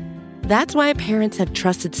difference. That's why parents have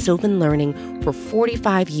trusted Sylvan Learning for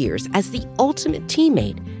 45 years as the ultimate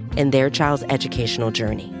teammate in their child's educational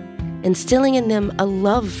journey, instilling in them a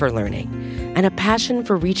love for learning and a passion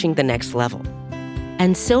for reaching the next level.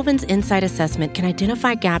 And Sylvan's Insight Assessment can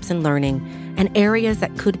identify gaps in learning and areas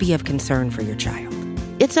that could be of concern for your child.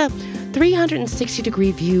 It's a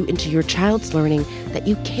 360-degree view into your child's learning that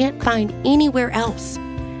you can't find anywhere else,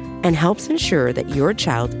 and helps ensure that your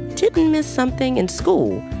child didn't miss something in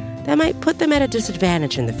school that might put them at a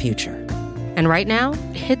disadvantage in the future. And right now,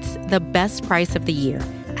 it's the best price of the year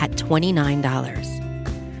at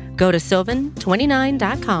 $29. Go to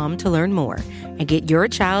sylvan29.com to learn more and get your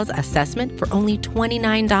child's assessment for only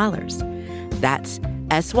 $29. That's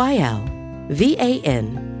SYLVAN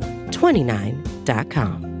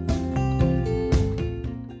 29.com.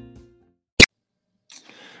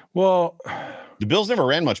 Well, the Bills never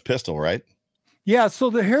ran much pistol, right? Yeah, so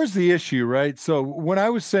here's the issue, right? So when I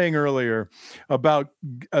was saying earlier about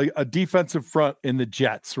a defensive front in the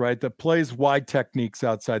Jets, right, that plays wide techniques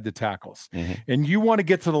outside the tackles, and you want to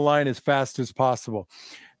get to the line as fast as possible,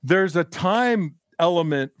 there's a time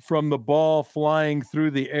element from the ball flying through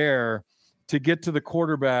the air to get to the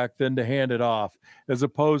quarterback than to hand it off, as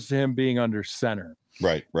opposed to him being under center.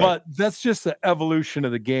 Right. But that's just the evolution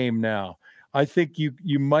of the game now. I think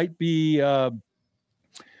you might be,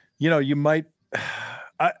 you might.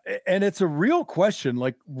 And it's a real question.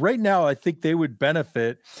 Like right now, I think they would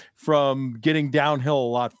benefit from getting downhill a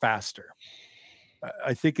lot faster.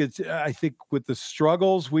 I think with the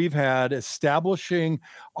struggles we've had establishing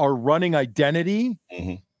our running identity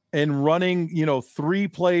and running, 3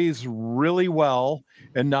 plays really well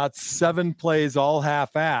and not 7 plays all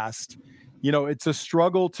half-assed, it's a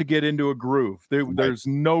struggle to get into a groove. There's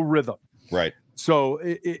no rhythm. Right. So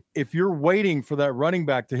if you're waiting for that running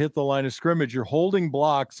back to hit the line of scrimmage, you're holding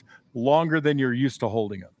blocks longer than you're used to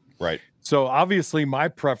holding them. Right. So obviously my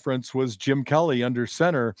preference was Jim Kelly under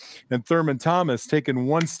center and Thurman Thomas taking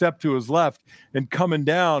one step to his left and coming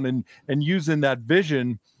down and using that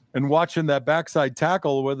vision and watching that backside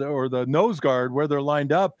tackle or the nose guard where they're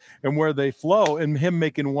lined up and where they flow and him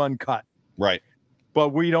making one cut. Right.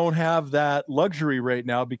 But we don't have that luxury right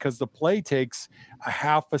now because the play takes a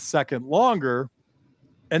half a second longer,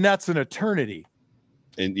 and that's an eternity.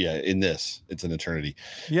 In this, it's an eternity.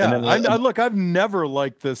 Yeah, look, I've never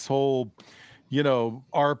liked this whole,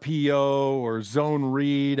 RPO or zone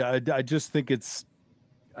read. I just think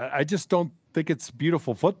I just don't think it's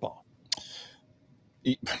beautiful football.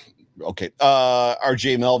 Okay.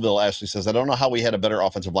 RJ Melville actually says, I don't know how we had a better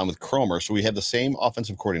offensive line with Cromer. So we had the same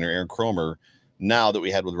offensive coordinator, Aaron Cromer, now that we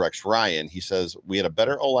had with Rex Ryan. He says we had a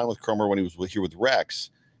better O-line with Cromer when he was here with Rex,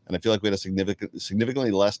 and I feel like we had a significantly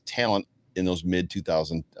less talent in those mid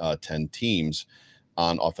 2010 teams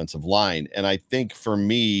on offensive line. And I think for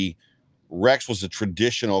me, Rex was a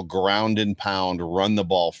traditional ground and pound, run the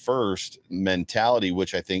ball first mentality,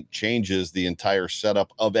 which I think changes the entire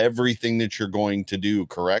setup of everything that you're going to do.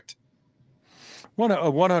 Correct?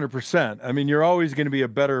 100%. I mean, you're always going to be a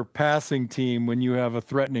better passing team when you have a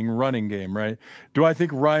threatening running game, right? Do I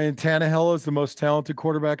think Ryan Tannehill is the most talented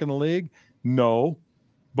quarterback in the league? No,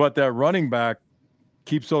 but that running back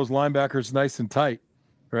keeps those linebackers nice and tight,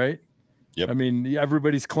 right? Yep. I mean,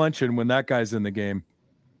 everybody's clenching when that guy's in the game.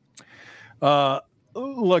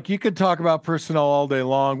 Look, you could talk about personnel all day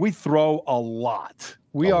long. We throw a lot.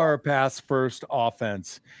 We are a pass-first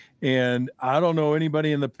offense. And I don't know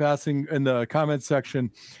anybody in the comment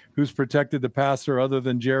section who's protected the passer other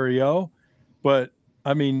than Jerry O. But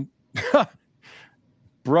I mean,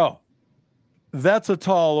 bro, that's a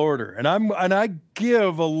tall order. And I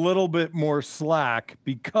give a little bit more slack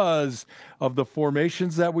because of the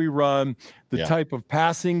formations that we run, the type of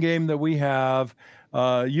passing game that we have.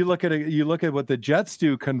 You look at what the Jets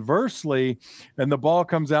do conversely, and the ball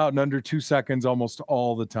comes out in under 2 seconds almost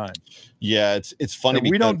all the time. Yeah, it's funny.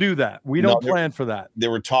 We don't do that. We don't plan for that. They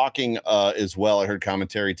were talking as well. I heard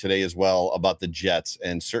commentary today as well about the Jets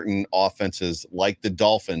and certain offenses like the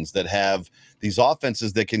Dolphins that have these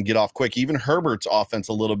offenses that can get off quick. Even Herbert's offense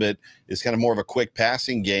a little bit is kind of more of a quick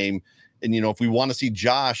passing game. And, if we want to see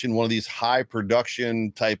Josh in one of these high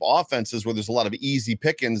production type offenses where there's a lot of easy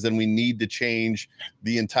pickings, then we need to change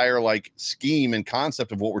the entire scheme and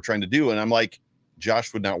concept of what we're trying to do. And I'm like,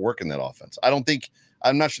 Josh would not work in that offense.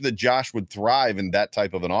 I'm not sure that Josh would thrive in that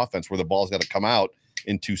type of an offense where the ball's got to come out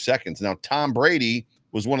in 2 seconds. Now, Tom Brady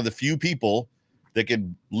was one of the few people that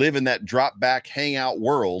could live in that drop back hangout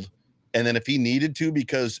world. And then if he needed to,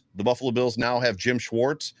 because the Buffalo Bills now have Jim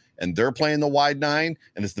Schwartz and they're playing the wide 9,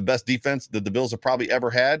 and it's the best defense that the Bills have probably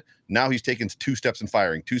ever had. Now he's taking 2 steps and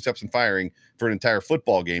firing for an entire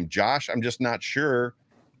football game. Josh, I'm just not sure.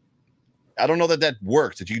 I don't know that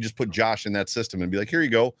works. If you just put Josh in that system and be like, here you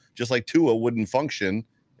go, just like Tua wouldn't function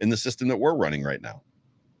in the system that we're running right now.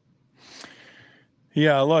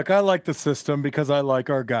 Yeah, look, I like the system because I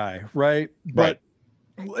like our guy, right? But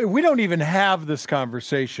we don't even have this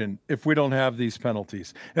conversation if we don't have these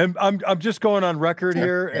penalties. And I'm just going on record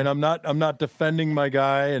here, and I'm not defending my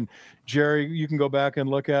guy. And Jerry, you can go back and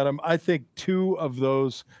look at him. I think 2 of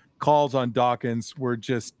those calls on Dawkins were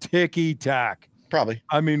just ticky tack. Probably.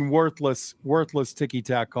 I mean, worthless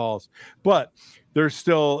ticky-tack calls. But there's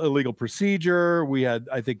still illegal procedure. We had,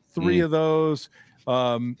 I think, 3 of those.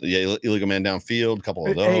 Illegal man downfield, a couple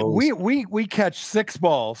of those. Hey, we catch 6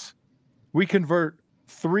 balls. We convert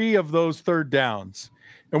 3 of those third downs.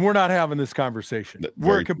 And we're not having this conversation.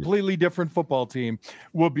 We're a completely different football team.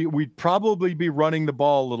 We'd probably be running the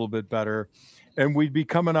ball a little bit better, and we'd be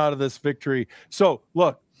coming out of this victory. So,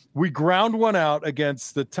 look, we ground one out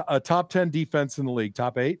against the top 10 defense in the league,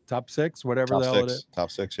 top 8, top 6, whatever the hell it is.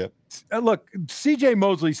 Top 6, yep. And look, CJ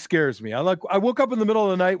Mosley scares me. I woke up in the middle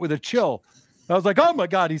of the night with a chill. I was like, oh my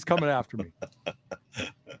God, he's coming after me.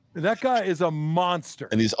 That guy is a monster.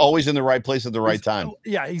 And he's always in the right place at the right time.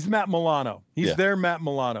 Yeah, he's Matt Milano. He's their Matt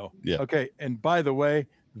Milano. Yeah. Okay, and by the way,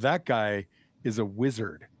 that guy is a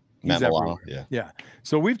wizard. Matt Milano, yeah.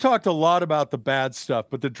 So we've talked a lot about the bad stuff,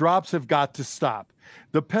 but the drops have got to stop.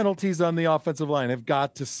 The penalties on the offensive line have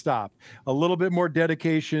got to stop. A little bit more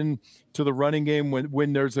dedication to the running game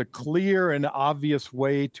when there's a clear and obvious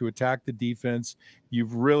way to attack the defense.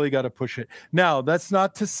 You've really got to push it. Now, that's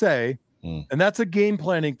not to say, and that's a game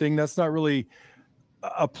planning thing. That's not really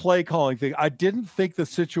a play calling thing. I didn't think the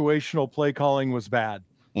situational play calling was bad.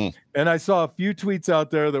 And I saw a few tweets out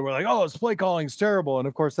there that were like, oh, this play calling is terrible. And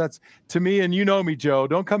of course, that's to me, and you know me, Joe,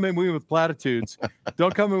 don't come in with platitudes.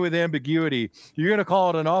 Don't come in with ambiguity. You're going to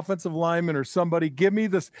call it an offensive lineman or somebody. Give me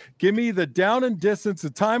the down and distance, the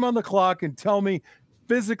time on the clock, and tell me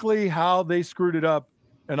physically how they screwed it up.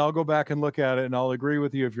 And I'll go back and look at it, and I'll agree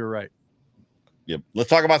with you if you're right. Yep. Let's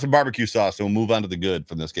talk about some barbecue sauce, and we'll move on to the good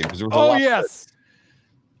from this game. Because there was a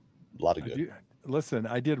lot of good. Listen,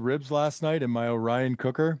 I did ribs last night in my Orion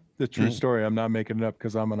cooker. The true story. I'm not making it up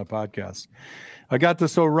because I'm on a podcast. I got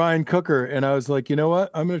this Orion cooker, and I was like, you know what?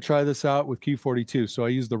 I'm going to try this out with Q42. So I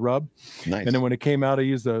used the rub. Nice. And then when it came out, I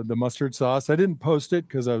used the mustard sauce. I didn't post it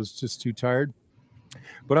because I was just too tired.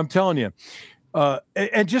 But I'm telling you,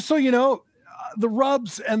 and just so you know, the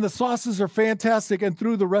rubs and the sauces are fantastic. And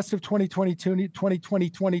through the rest of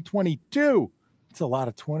 2022, it's a lot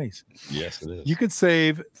of 20s. Yes, it is. You could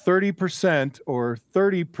save 30% or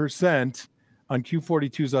 30% on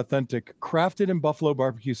Q42's authentic crafted in Buffalo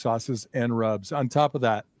barbecue sauces and rubs. On top of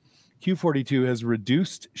that, Q42 has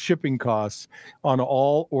reduced shipping costs on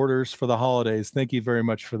all orders for the holidays. Thank you very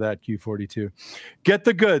much for that, Q42. Get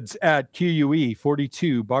the goods at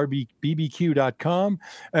QUE42BBQ.com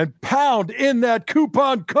and pound in that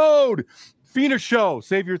coupon code Fina Show.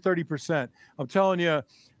 Save your 30%. I'm telling you,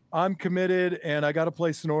 I'm committed, and I got to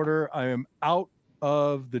place an order. I am out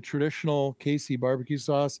of the traditional KC barbecue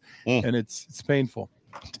sauce, and it's painful.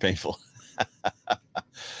 It's painful.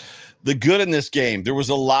 The good in this game, there was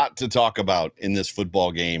a lot to talk about in this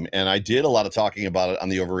football game, and I did a lot of talking about it on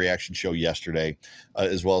the Overreaction show yesterday,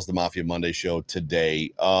 as well as the Mafia Monday show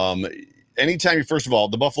today. First of all,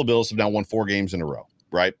 the Buffalo Bills have now won 4 games in a row,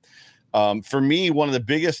 right? For me, one of the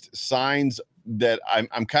biggest signs that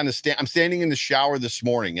I'm kind of I'm standing in the shower this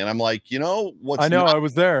morning, and I'm like, I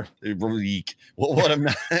was there. What I'm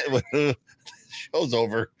not. Show's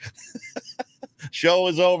over. Show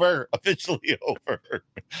is over. Officially over.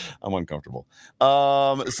 I'm uncomfortable.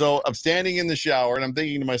 So I'm standing in the shower, and I'm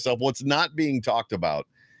thinking to myself, what's not being talked about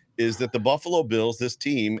is that the Buffalo Bills, this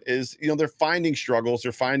team, is they're finding struggles.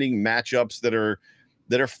 They're finding matchups that are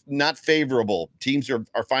not favorable. Teams are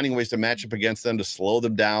finding ways to match up against them, to slow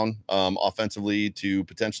them down offensively, to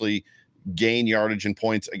potentially gain yardage and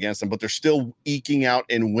points against them. But they're still eking out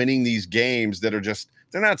and winning these games that are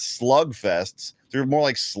they're not slugfests. They're more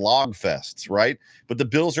like slog fests, right? But the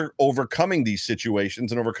Bills are overcoming these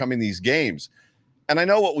situations and overcoming these games. And I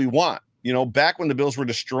know what we want. Back when the Bills were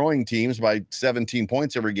destroying teams by 17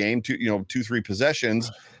 points every game, 2-3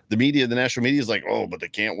 possessions, the national media is like, oh, but they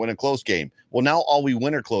can't win a close game. Well, now all we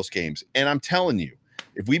win are close games. And I'm telling you,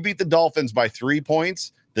 if we beat the Dolphins by 3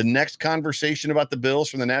 points, the next conversation about the Bills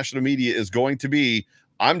from the national media is going to be,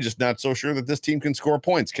 I'm just not so sure that this team can score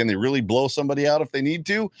points. Can they really blow somebody out if they need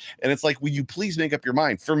to? And it's like, will you please make up your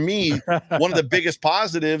mind? For me, one of the biggest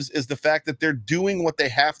positives is the fact that they're doing what they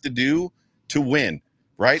have to do to win.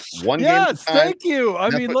 Right? One game at a time. Thank you.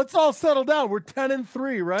 I mean, let's all settle down. We're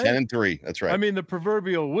 10-3, right? 10-3. That's right. I mean, the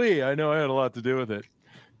proverbial we. I know I had a lot to do with it.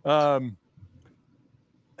 I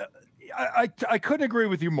couldn't agree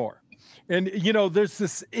with you more. And there's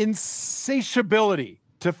this insatiability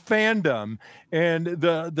to fandom, and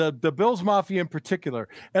the Bills Mafia in particular.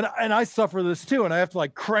 And I suffer this too, and I have to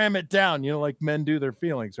cram it down. Like men do their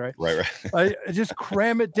feelings, right? Right. I just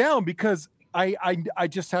cram it down because I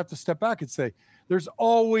just have to step back and say, there's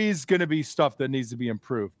always going to be stuff that needs to be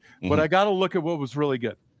improved, but I got to look at what was really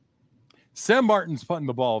good. Sam Martin's punting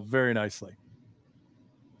the ball very nicely.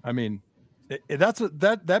 I mean,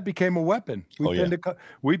 That became a weapon.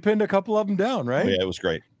 We pinned a couple of them down, right? Oh, yeah, it was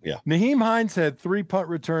great. Yeah. Naheem Hines had 3 punt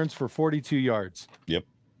returns for 42 yards. Yep.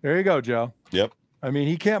 There you go, Joe. Yep. I mean,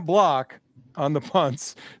 he can't block on the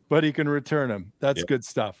punts, but he can return them. That's good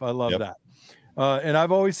stuff. I love that. And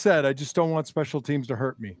I've always said, I just don't want special teams to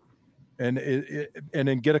hurt me. And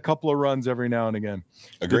then get a couple of runs every now and again.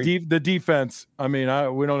 Agreed. The defense, I mean,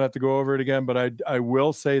 we don't have to go over it again, but I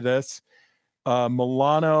will say this.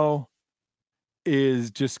 Milano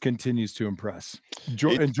just continues to impress.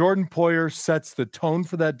 And Jordan Poyer sets the tone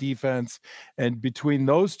for that defense. And between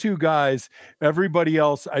those two guys, everybody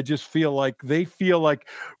else, I just feel like they feel like,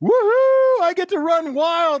 woohoo, I get to run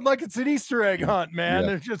wild like it's an Easter egg hunt, man.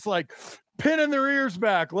 They're just like pinning their ears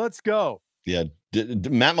back. Let's go. Yeah.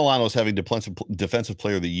 Matt Milano is having defensive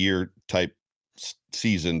player of the year type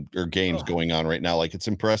season or games going on right now. Like, it's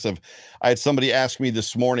impressive. I had somebody ask me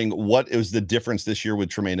this morning, what is the difference this year with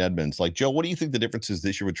Tremaine Edmonds? Like, Joe, what do you think the difference is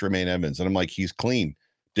this year with Tremaine Edmonds? And I'm like, he's clean.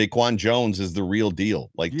 Daquan Jones is the real deal.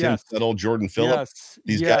 Like Tim Settle, Jordan Phillips,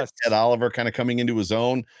 these guys, Ed Oliver kind of coming into his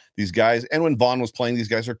own. These guys, and when Vaughn was playing, these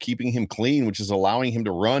guys are keeping him clean, which is allowing him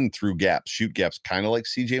to run through gaps, shoot gaps, kind of like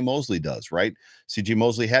CJ Mosley does, right? CJ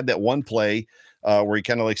Mosley had that one play where he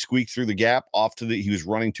kind of like squeaked through the gap off to he was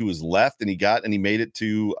running to his left, and he made it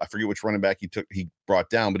to, I forget which running back he brought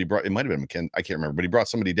down, but it might have been McKinnon, I can't remember, but he brought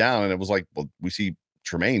somebody down, and it was like, well, we see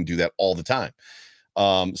Tremaine do that all the time.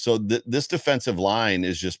 So this defensive line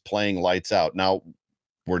is just playing lights out. Now,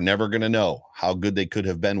 we're never going to know how good they could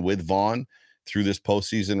have been with Vaughn through this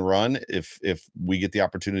postseason run if we get the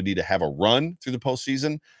opportunity to have a run through the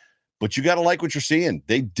postseason. But you got to like what you're seeing.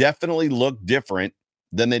 They definitely look different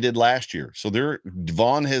than they did last year. So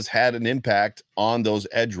Vaughn has had an impact on those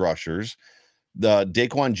edge rushers. The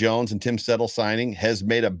Daquan Jones and Tim Settle signing has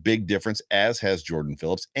made a big difference, as has Jordan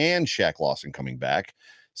Phillips and Shaq Lawson coming back.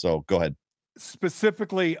 So go ahead.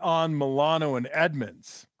 Specifically on Milano and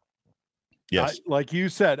Edmonds. Yes. Like you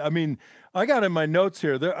said, I mean, I got in my notes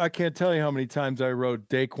here, I can't tell you how many times I wrote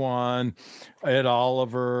Daquan, Ed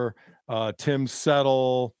Oliver, Tim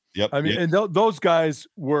Settle. Yep. I mean, and those guys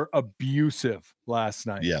were abusive last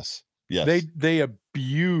night. Yes. They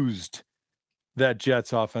abused that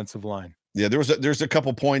Jets offensive line. Yeah, there's a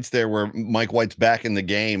couple points there where Mike White's back in the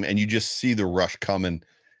game, and you just see the rush coming,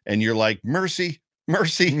 and you're like, mercy.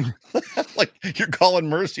 Like, you're calling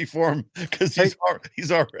mercy for him because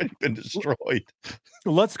he's already been destroyed.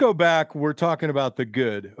 Let's go back. We're talking about the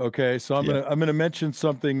good. Okay. So I'm gonna mention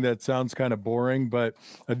something that sounds kind of boring, but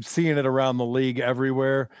I'm seeing it around the league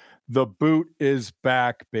everywhere. The boot is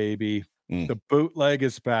back, baby. The bootleg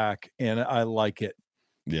is back, and I like it.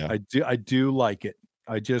 Yeah. I do like it.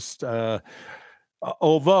 I just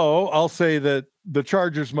although I'll say that the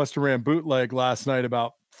Chargers must have ran bootleg last night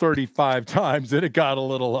about 35 times, and it got a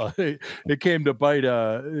little it came to bite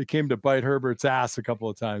Herbert's ass a couple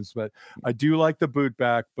of times. But I do like the boot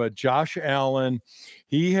back. But Josh Allen,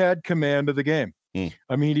 he had command of the game.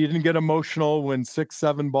 I mean, he didn't get emotional when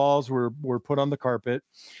 6-7 balls were put on the carpet.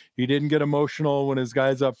 He didn't get emotional when his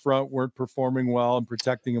guys up front weren't performing well and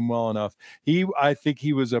protecting him well enough. I think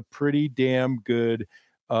he was a pretty damn good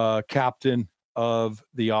captain of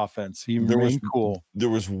the offense. He remained cool. It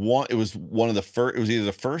was either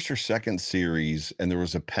the first or second series, and there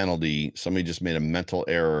was a penalty. Somebody just made a mental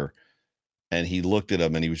error, and he looked at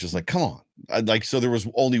him, and he was just like, come on. So there was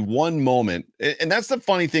only one moment. And that's the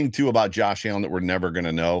funny thing too about Josh Allen that we're never going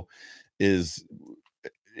to know is,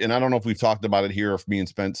 and I don't know if we've talked about it here, or if me and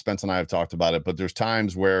Spence and I have talked about it, but there's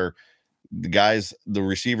times where the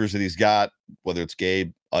receivers that he's got, whether it's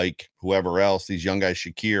Gabe, Ike, whoever else, these young guys,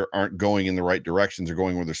 Shakir, aren't going in the right directions or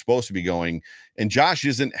going where they're supposed to be going. And Josh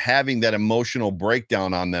isn't having that emotional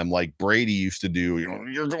breakdown on them like Brady used to do. You know,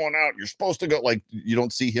 you're going out, you're supposed to go. Like, you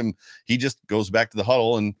don't see him. He just goes back to the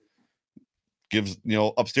huddle and gives,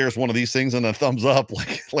 upstairs one of these things and a thumbs up.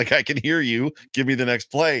 Like I can hear you, give me the next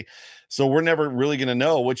play. So we're never really going to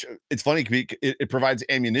know, which it's funny. It provides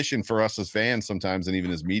ammunition for us as fans sometimes, and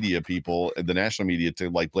even as media people, the national media, to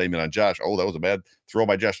like blame it on Josh. Oh, that was a bad throw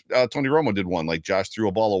by Josh. Tony Romo did one. Like, Josh threw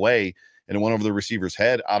a ball away and it went over the receiver's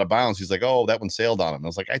head out of bounds. He's like, oh, that one sailed on him. I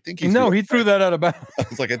was like, I think he threw that out of bounds. I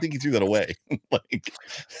was like, I think he threw that away.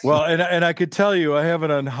 Well, and I could tell you, I have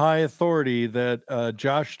it on high authority that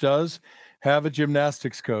Josh does have a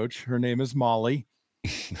gymnastics coach. Her name is Molly.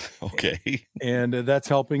 Okay. And that's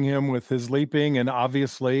helping him with his leaping. And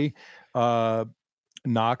obviously,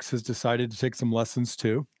 Knox has decided to take some lessons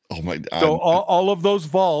too. Oh my! So all of those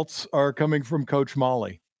vaults are coming from Coach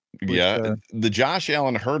Molly. Yeah, the Josh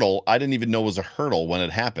Allen hurdle, I didn't even know was a hurdle when it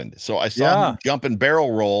happened. So I saw him jump and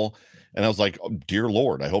barrel roll, And I was like, oh, dear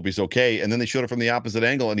Lord, I hope he's okay. And then they showed it from the opposite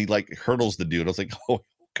angle and he like hurdles the dude. I was like, oh,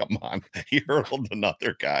 come on. He hurdled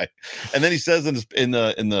another guy. And then he says in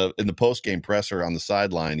the post-game presser on the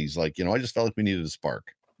sideline, he's like, I just felt like we needed a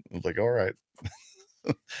spark. I was like, all right.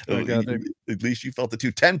 At least you felt the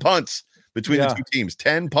 10 punts between the two teams,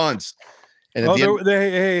 10 punts. And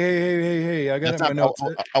hey, I got it in my notes.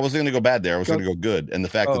 I wasn't going to go bad there. I was going to go good. And the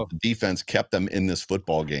fact that the defense kept them in this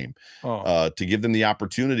football game to give them the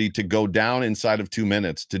opportunity to go down inside of 2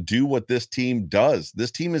 minutes, to do what this team does.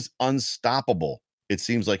 This team is unstoppable. It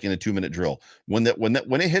seems like in a 2-minute drill. When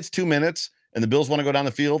it hits 2 minutes and the Bills want to go down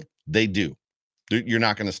the field, they do. You're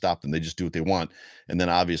not going to stop them. They just do what they want. And then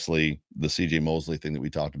obviously the CJ Mosley thing that we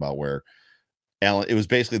talked about where Allen, it was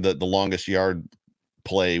basically the longest yard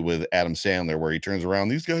play with Adam Sandler where he turns around,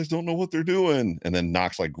 these guys don't know what they're doing, and then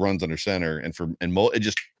Knox like runs under center, and it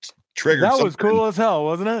just triggered. That was cool as hell,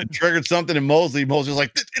 wasn't it? It triggered something in Mosley. Mosley's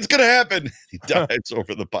like, it's gonna happen. He dives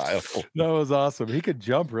over the pile. That was awesome. He could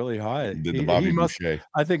jump really high. Did the Bobby Boucher.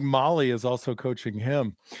 I think Molly is also coaching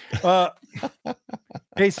him.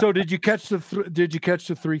 Hey, so did you catch the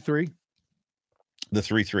 3-3? The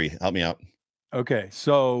 3-3. Help me out. Okay,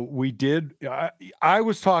 so we did. I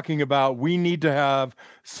was talking about we need to have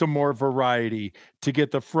some more variety to get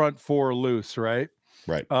the front four loose, right?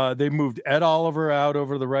 Right. They moved Ed Oliver out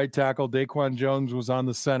over the right tackle. Daquan Jones was on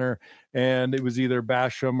the center, and it was either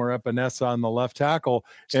Basham or Epinesa on the left tackle.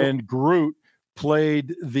 And Groot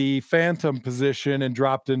played the phantom position and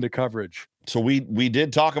dropped into coverage. So we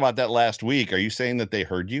did talk about that last week. Are you saying that they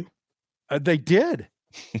heard you? They did.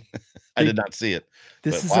 I did not see it.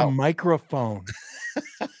 This is a microphone.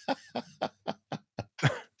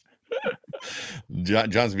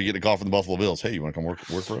 John's be getting a call from the Buffalo Bills. Hey, you want to come work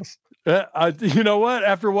for us? You know what?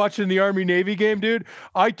 After watching the Army-Navy game, dude,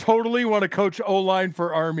 I totally want to coach O-line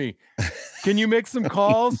for Army. Can you make some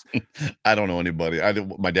calls? I don't know anybody.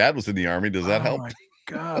 My dad was in the Army. Does that help? My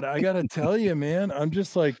God, I got to tell you, man. I'm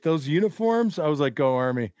just like, those uniforms, I was like, go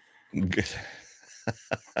Army. Good.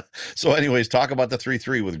 So anyways, talk about the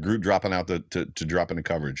 3-3 with Groot dropping out to drop into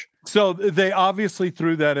coverage. So they obviously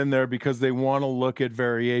threw that in there because they want to look at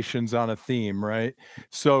variations on a theme, right?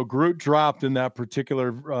 So Groot dropped in that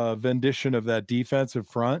particular rendition of that defensive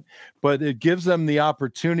front, but it gives them the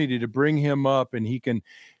opportunity to bring him up, and he can,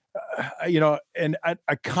 and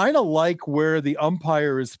I kind of like where the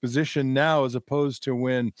umpire is positioned now as opposed to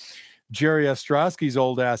when Jerry Ostrowski's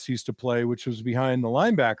old ass used to play, which was behind the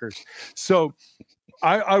linebackers. So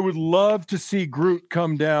I would love to see Groot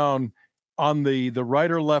come down on the right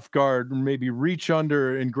or left guard and maybe reach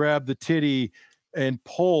under and grab the titty and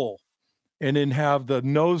pull, and then have the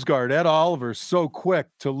nose guard, Ed Oliver, so quick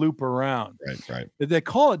to loop around. Right. They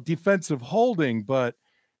call it defensive holding, but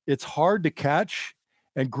it's hard to catch.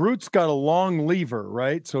 And Groot's got a long lever,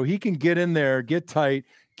 right? So he can get in there, get tight,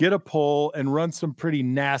 get a pull, and run some pretty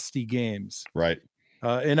nasty games. Right.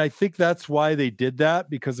 And I think that's why they did that,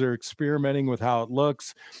 because they're experimenting with how it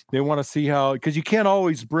looks. They want to see how, because you can't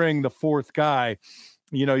always bring the fourth guy.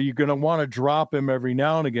 You're going to want to drop him every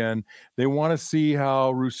now and again. They want to see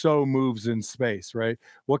how Rousseau moves in space, right?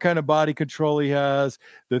 What kind of body control he has.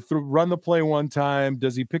 Run the play one time.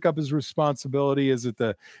 Does he pick up his responsibility? Is it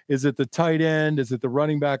the tight end? Is it the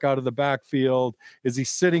running back out of the backfield? Is he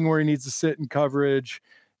sitting where he needs to sit in coverage?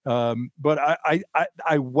 But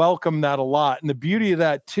I welcome that a lot. And the beauty of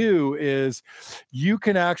that too is you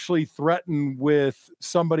can actually threaten with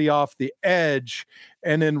somebody off the edge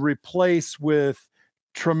and then replace with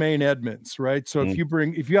Tremaine Edmonds, right? So if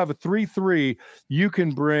you have a 3-3, you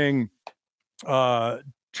can bring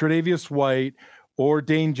Tre'Davious White or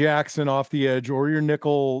Dane Jackson off the edge, or your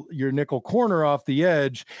nickel corner off the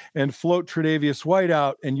edge, and float Tre'Davious White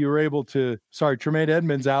out, and you're able to, Tremaine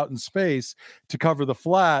Edmonds out in space to cover the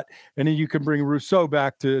flat, and then you can bring Rousseau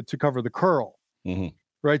back to cover the curl,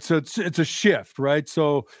 right? So it's a shift, right?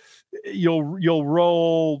 So you'll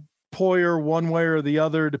roll Poyer one way or the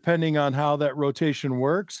other, depending on how that rotation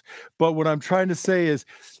works. But what I'm trying to say is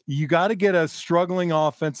you got to get a struggling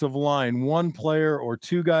offensive line, one player or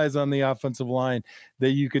two guys on the offensive line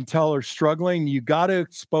that you can tell are struggling. You got to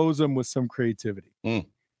expose them with some creativity. And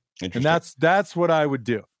that's what I would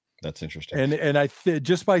do. That's interesting. And I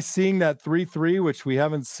just by seeing that 3-3, which we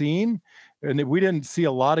haven't seen, and we didn't see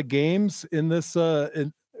a lot of games in this,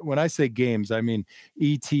 when I say games, I mean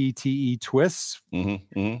ETTE twists.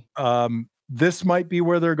 This might be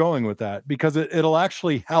where they're going with that, because it'll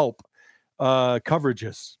actually help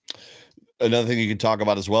coverages. Another thing you can talk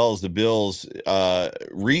about as well is the Bills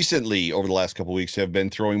recently, over the last couple of weeks, have been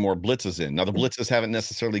throwing more blitzes in. Now, the blitzes haven't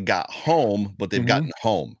necessarily got home, but they've gotten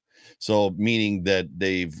home. So meaning that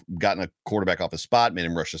they've gotten a quarterback off his spot, made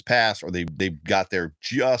him rush his pass, or they got there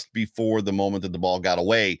just before the moment that the ball got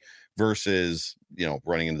away versus,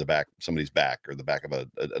 running into the back, somebody's back or the back of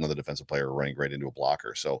another defensive player running right into a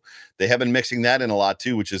blocker. So they have been mixing that in a lot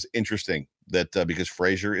too, which is interesting that because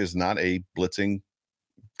Frazier is not a blitzing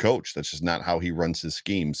coach. That's just not how he runs his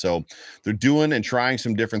scheme. So they're doing and trying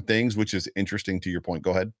some different things, which is interesting to your point. Go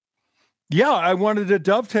ahead. Yeah, I wanted to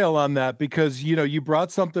dovetail on that because, you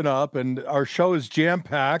brought something up and our show is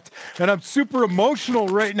jam-packed and I'm super emotional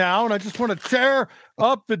right now and I just want to tear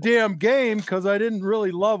up the damn game because I didn't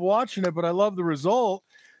really love watching it, but I love the result.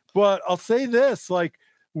 But I'll say this, like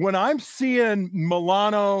when I'm seeing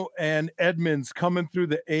Milano and Edmonds coming through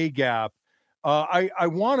the A gap, I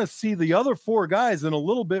want to see the other four guys in a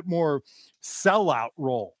little bit more sellout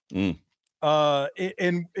role. And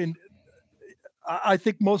I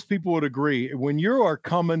think most people would agree when you are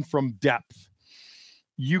coming from depth,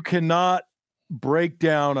 you cannot break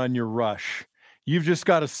down on your rush. You've just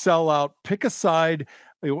got to sell out, pick a side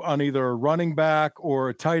on either a running back or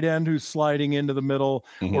a tight end who's sliding into the middle,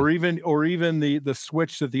 or even the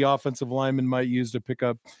switch that the offensive lineman might use to pick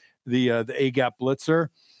up the A gap blitzer.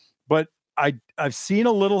 But I've seen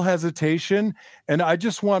a little hesitation, and I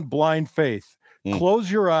just want blind faith. Close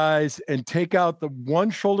your eyes and take out the one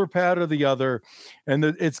shoulder pad or the other, and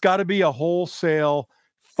it's got to be a wholesale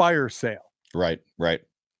fire sale. Right.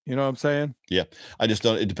 You know what I'm saying? Yeah. I just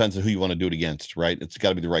don't. It depends on who you want to do it against, right? It's got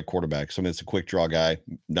to be the right quarterback. So it's a quick draw guy,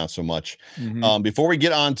 not so much. Before we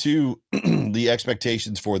get on to the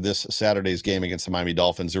expectations for this Saturday's game against the Miami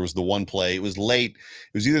Dolphins, there was the one play. It was late.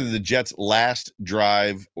 It was either the Jets' last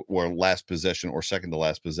drive or last possession or second to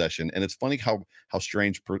last possession. And it's funny how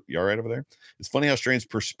strange. You all right over there? It's funny how strange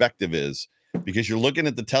perspective is because you're looking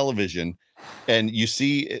at the television and you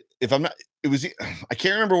see I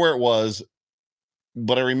can't remember where it was,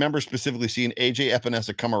 but I remember specifically seeing AJ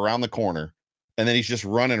Epinesa come around the corner and then he's just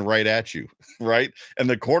running right at you, right? And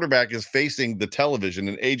the quarterback is facing the television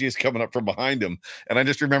and AJ's coming up from behind him. And I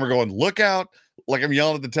just remember going, look out, like I'm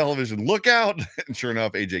yelling at the television, look out. And sure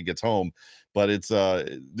enough, AJ gets home. But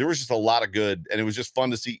there was just a lot of good, and it was just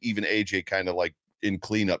fun to see even AJ kind of like in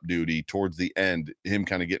cleanup duty towards the end, him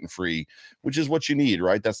kind of getting free, which is what you need,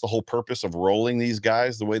 right? That's the whole purpose of rolling these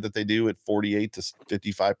guys the way that they do at 48 to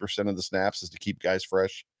 55% of the snaps is to keep guys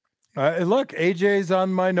fresh. Look, AJ's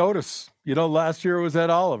on my notice. Last year was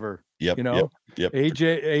Ed Oliver. Yep.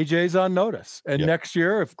 AJ's on notice. And next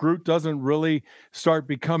year, if Groot doesn't really start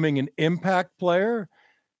becoming an impact player,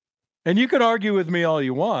 and you can argue with me all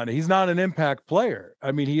you want, he's not an impact player.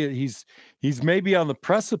 I mean, he's maybe on the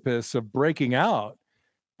precipice of breaking out,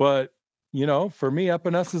 but for me,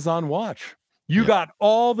 Epinesa's on watch. You got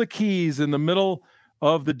all the keys in the middle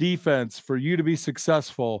of the defense for you to be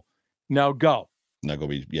successful. Now go. Now go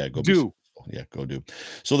do. Yeah, go do.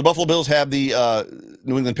 So the Buffalo Bills have the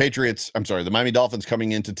the Miami Dolphins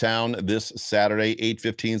coming into town this Saturday,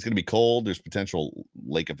 8:15. It's going to be cold. There's potential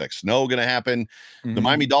lake effect snow going to happen. The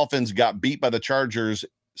Miami Dolphins got beat by the Chargers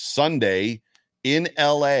Sunday in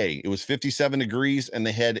LA. It was 57 degrees and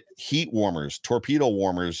they had heat warmers, torpedo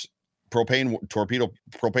warmers, propane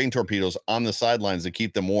torpedoes on the sidelines to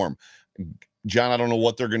keep them warm. John, I don't know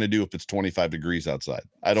what they're going to do if it's 25 degrees outside.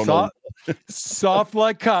 I don't know. Soft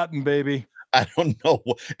like cotton, baby. I don't know.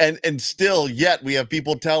 And still, yet we have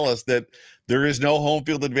people tell us that there is no home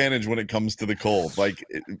field advantage when it comes to the cold. Like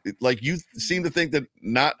you seem to think that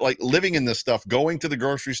not like living in this stuff, going to the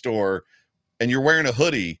grocery store and you're wearing a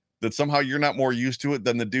hoodie, that somehow you're not more used to it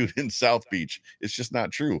than the dude in South Beach. It's just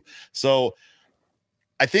not true. So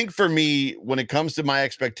I think for me, when it comes to my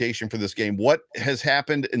expectation for this game, what has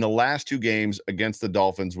happened in the last two games against the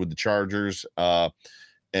Dolphins with the Chargers and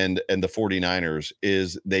the 49ers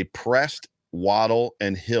is they pressed Waddle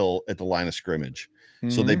and Hill at the line of scrimmage.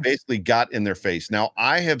 So they basically got in their face. Now,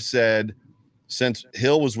 I have said since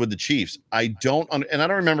Hill was with the Chiefs, I don't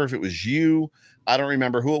remember if it was you, I don't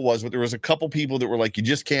remember who it was, but there was a couple people that were like, you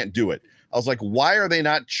just can't do it. I was like, why are they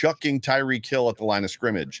not chucking Tyreek Hill at the line of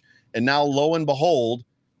scrimmage? And now, lo and behold,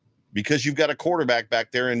 because you've got a quarterback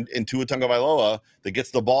back there in Tua Tagovailoa that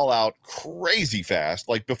gets the ball out crazy fast,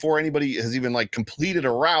 like before anybody has even like completed a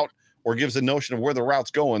route or gives a notion of where the route's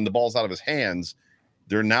going, the ball's out of his hands.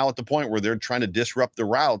 They're now at the point where they're trying to disrupt the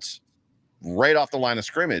routes right off the line of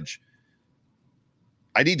scrimmage.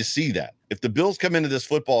 I need to see that. If the Bills come into this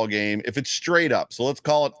football game, if it's straight up, so let's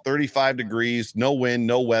call it 35 degrees, no wind,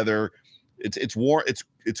 no weather, it's warm,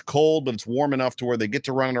 it's cold, but it's warm enough to where they get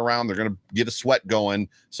to running around. They're going to get a sweat going,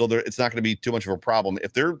 so it's not going to be too much of a problem.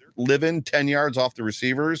 If they're living 10 yards off the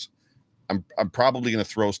receivers, I'm probably going to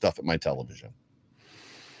throw stuff at my television.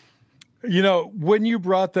 You know, when you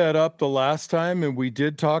brought that up the last time, and we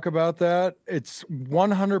did talk about that, it's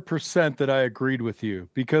 100% that I agreed with you,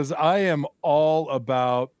 because I am all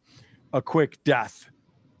about a quick death.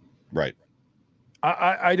 Right.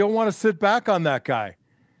 I don't want to sit back on that guy.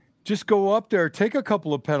 Just go up there, take a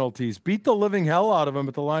couple of penalties, beat the living hell out of him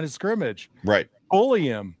at the line of scrimmage. Right. Bully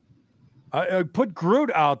him. I put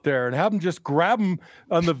Groot out there and have him just grab him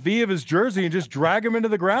on the V of his jersey and just drag him into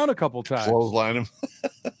the ground a couple times. Clothesline him.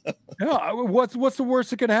 Yeah, what's the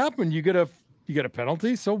worst that can happen? You get a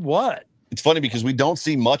penalty, so what? It's funny because we don't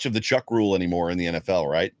see much of the chuck rule anymore in the NFL,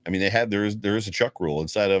 right? I mean, there is a chuck rule.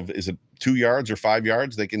 Instead of, is it 2 yards or 5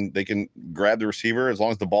 yards? They can grab the receiver as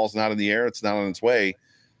long as the ball's not in the air, it's not on its way.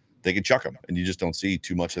 They can chuck him, and you just don't see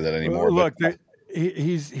too much of that anymore. Look,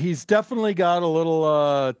 he's definitely got a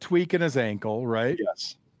little tweak in his ankle, right?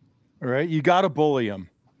 Yes. All right, you got to bully him.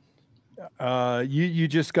 You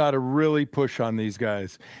just got to really push on these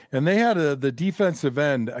guys. And they had the defensive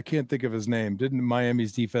end. I can't think of his name. Didn't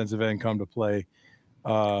Miami's defensive end come to play?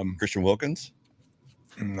 Christian Wilkins?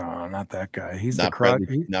 No, not that guy. He's not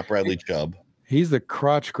Bradley Chubb. He's the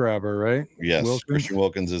crotch grabber, right? Yes. Wilkins? Christian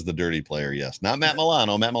Wilkins is the dirty player. Yes. Not Matt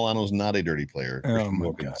Milano. Matt Milano is not a dirty player. Christian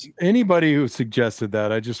Wilkins. God. Anybody who suggested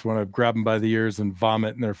that, I just want to grab them by the ears and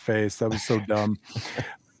vomit in their face. That was so dumb.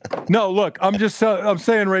 No, look, I'm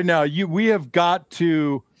saying right now, we have got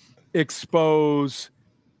to expose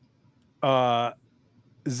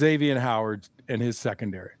Xavier Howard and his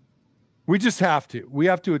secondary. We just have to. We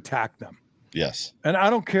have to attack them. Yes. And I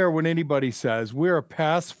don't care what anybody says. We're a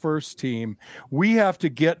pass first team. We have to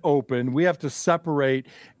get open. We have to separate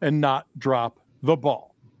and not drop the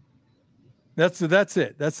ball. That's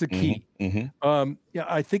it. That's the key. Mm-hmm. Yeah,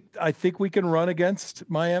 I think we can run against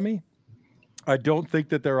Miami. I don't think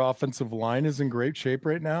that their offensive line is in great shape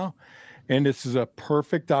right now. And this is a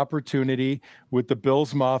perfect opportunity with the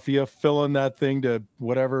Bills Mafia filling that thing to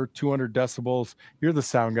whatever, 200 decibels. You're the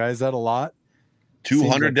sound guy. Is that a lot?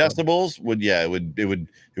 200 decibels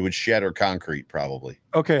it would shatter concrete probably.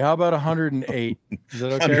 Okay, how about 108? Is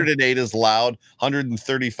that okay? 108 is loud.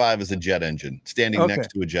 135 is a jet engine standing next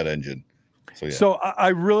to a jet engine. So, yeah. So I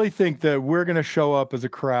really think that we're going to show up as a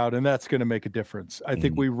crowd, and that's going to make a difference. I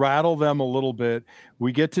think we rattle them a little bit.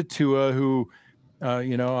 We get to Tua, who,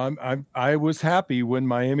 I was happy when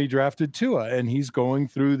Miami drafted Tua, and he's going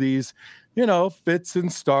through these, fits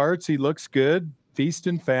and starts. He looks good. Feast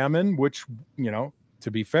and famine, which,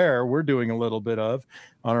 to be fair, we're doing a little bit of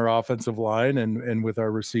on our offensive line and with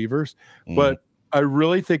our receivers. But I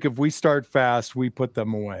really think if we start fast, we put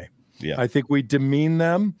them away. Yeah. I think we demean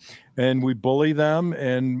them and we bully them,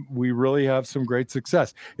 and we really have some great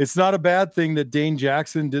success. It's not a bad thing that Dane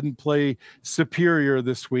Jackson didn't play superior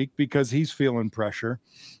this week because he's feeling pressure.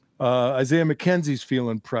 Isaiah McKenzie's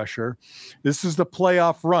feeling pressure. This is the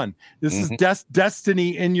playoff run. This is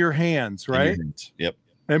destiny in your hands, right? Yep.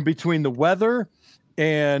 And between the weather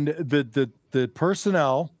and the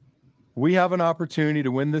personnel, we have an opportunity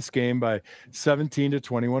to win this game by 17 to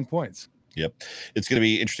 21 points. Yep. It's going to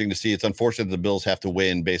be interesting to see. It's unfortunate that the Bills have to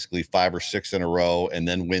win basically 5 or 6 in a row and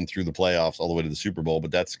then win through the playoffs all the way to the Super Bowl.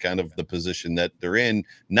 But that's kind of the position that they're in,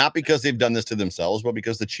 not because they've done this to themselves, but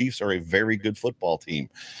because the Chiefs are a very good football team.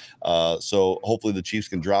 So hopefully the Chiefs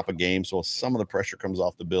can drop a game so some of the pressure comes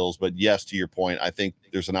off the Bills. But yes, to your point, I think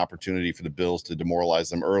there's an opportunity for the Bills to demoralize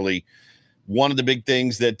them early. One of the big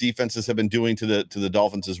things that defenses have been doing to the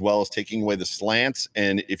Dolphins as well is taking away the slants.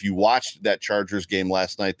 And if you watched that Chargers game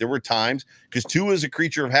last night, there were times, because Tua is a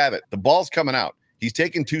creature of habit. The ball's coming out. He's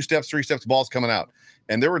taking 2 steps, 3 steps, the ball's coming out.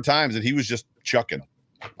 And there were times that he was just chucking.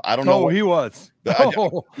 I don't know. Oh, he was. I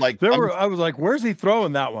was like, where's he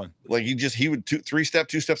throwing that one? Like he would 3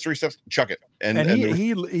 steps, 2 steps, 3 steps, chuck it. And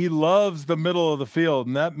he loves the middle of the field,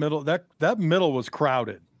 and that middle was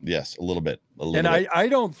crowded. Yes, a little bit. I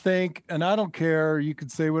don't think, and I don't care, you can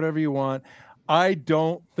say whatever you want, I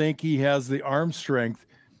don't think he has the arm strength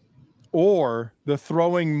or the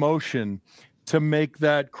throwing motion to make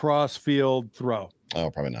that cross field throw. Oh,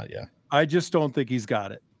 probably not. Yeah. I just don't think he's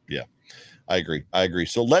got it. Yeah, I agree.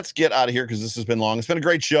 So let's get out of here because this has been long. It's been a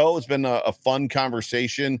great show. It's been a fun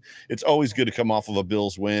conversation. It's always good to come off of a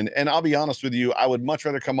Bills win. And I'll be honest with you, I would much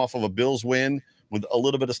rather come off of a Bills win with a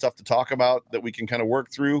little bit of stuff to talk about that we can kind of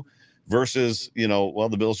work through versus,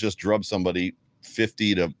 the Bills just drubbed somebody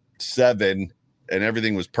 50-7 and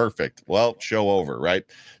everything was perfect. Well, show over, right?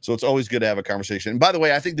 So it's always good to have a conversation. And by the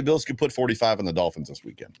way, I think the Bills could put 45 on the Dolphins this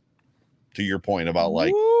weekend. To your point about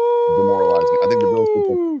demoralizing.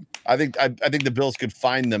 I think the Bills could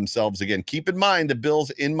find themselves again. Keep in mind the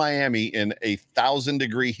Bills in Miami in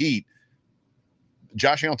 1,000-degree heat.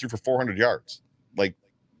 Josh Allen threw for 400 yards. Like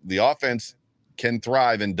the offense can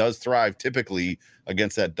thrive and does thrive typically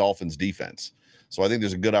against that Dolphins defense. So I think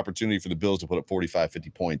there's a good opportunity for the Bills to put up 45, 50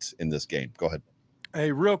 points in this game. Go ahead.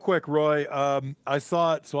 Hey, real quick, Roy. I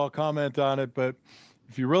saw it, so I'll comment on it. But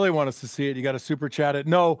if you really want us to see it, you got to super chat it.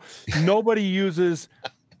 No, nobody uses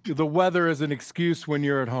the weather as an excuse when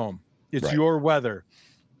you're at home. It's Right. your weather.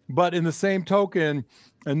 But in the same token,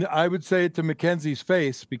 and I would say it to Mackenzie's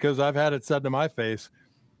face, because I've had it said to my face,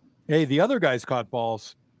 hey, the other guys caught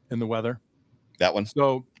balls in the weather. That one.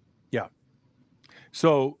 So, yeah.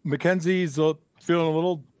 So Mackenzie's feeling a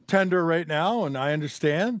little tender right now, and I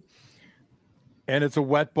understand. And it's a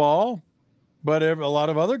wet ball, but a lot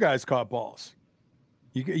of other guys caught balls.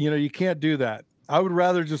 You can't do that. I would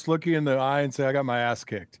rather just look you in the eye and say, I got my ass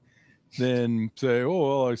kicked, than say, oh,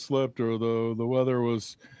 well, I slipped, or the weather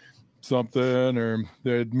was something, or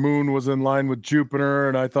the moon was in line with Jupiter,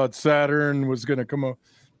 and I thought Saturn was going to come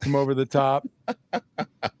over the top.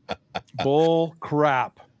 Bull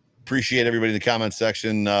crap. Appreciate everybody in the comment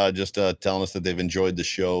section just telling us that they've enjoyed the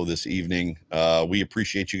show this evening. We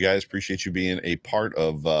appreciate you guys. Appreciate you being a part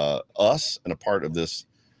of us and a part of this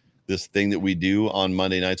thing that we do on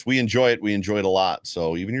Monday nights. We enjoy it. We enjoy it a lot.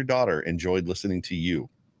 So even your daughter enjoyed listening to you.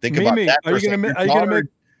 Think about that. Are you gonna make?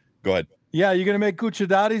 Go ahead. Yeah, you gonna make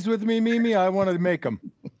cucciadatis with me, Mimi? I want to make them.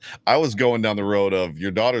 I was going down the road of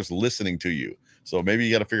your daughter's listening to you, so maybe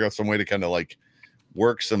you got to figure out some way to kind of like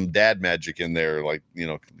work some dad magic in there, like,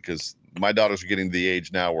 because my daughters are getting to the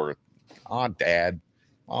age now where, dad,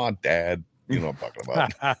 you know what I'm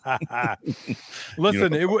talking about.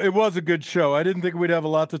 Listen, it was a good show. I didn't think we'd have a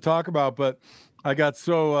lot to talk about, but I got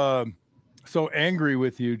so angry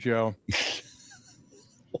with you, Joe.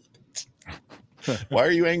 Why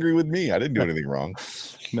are you angry with me? I didn't do anything wrong.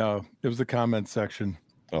 No, it was the comment section.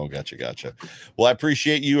 Oh, gotcha. Well, I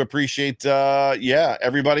appreciate you.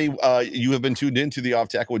 Everybody. You have been tuned into the Off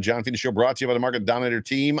Tackle with John Fina show, brought to you by the Market Dominator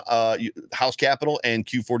team, House Capital, and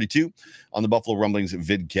Q42 on the Buffalo Rumblings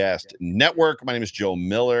Vidcast Network. My name is Joe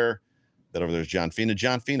Miller. That over there is John Fina.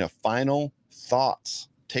 John Fina, final thoughts.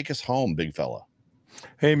 Take us home, big fella.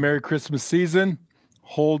 Hey, Merry Christmas season.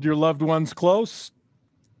 Hold your loved ones close.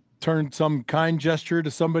 Turn some kind gesture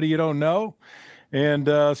to somebody you don't know,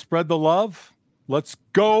 and spread the love. Let's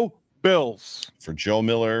go Bills. For Joe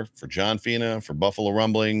Miller, for John Fina, for Buffalo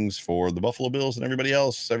Rumblings, for the Buffalo Bills, and everybody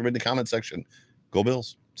else, everybody in the comment section, go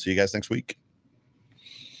Bills. See you guys next week.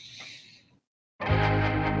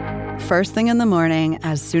 First thing in the morning,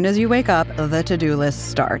 as soon as you wake up, the to-do list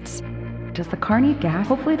starts. Does the car need gas?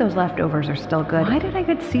 Hopefully those leftovers are still good. Why did I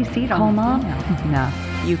get CC'd on Mom? No.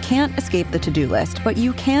 You can't escape the to-do list, but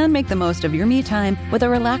you can make the most of your me time with a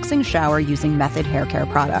relaxing shower using Method Hair Care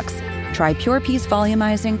products. Try Pure Peace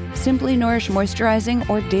Volumizing, Simply Nourish Moisturizing,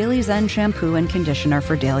 or Daily Zen Shampoo and Conditioner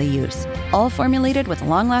for daily use. All formulated with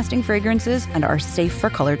long-lasting fragrances and are safe for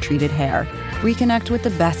color-treated hair. Reconnect with the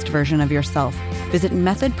best version of yourself. Visit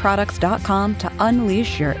methodproducts.com to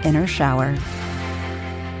unleash your inner shower.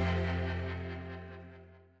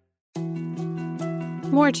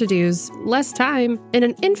 More to-dos, less time, and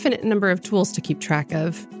an infinite number of tools to keep track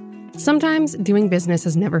of. Sometimes doing business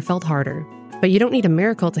has never felt harder, but you don't need a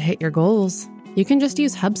miracle to hit your goals. You can just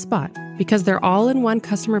use HubSpot, because their all-in-one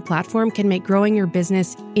customer platform can make growing your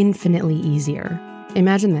business infinitely easier.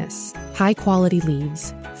 Imagine this: high-quality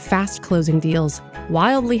leads, fast closing deals,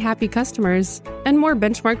 wildly happy customers, and more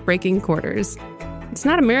benchmark-breaking quarters. It's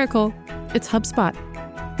not a miracle, it's HubSpot.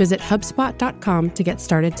 Visit HubSpot.com to get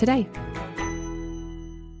started today.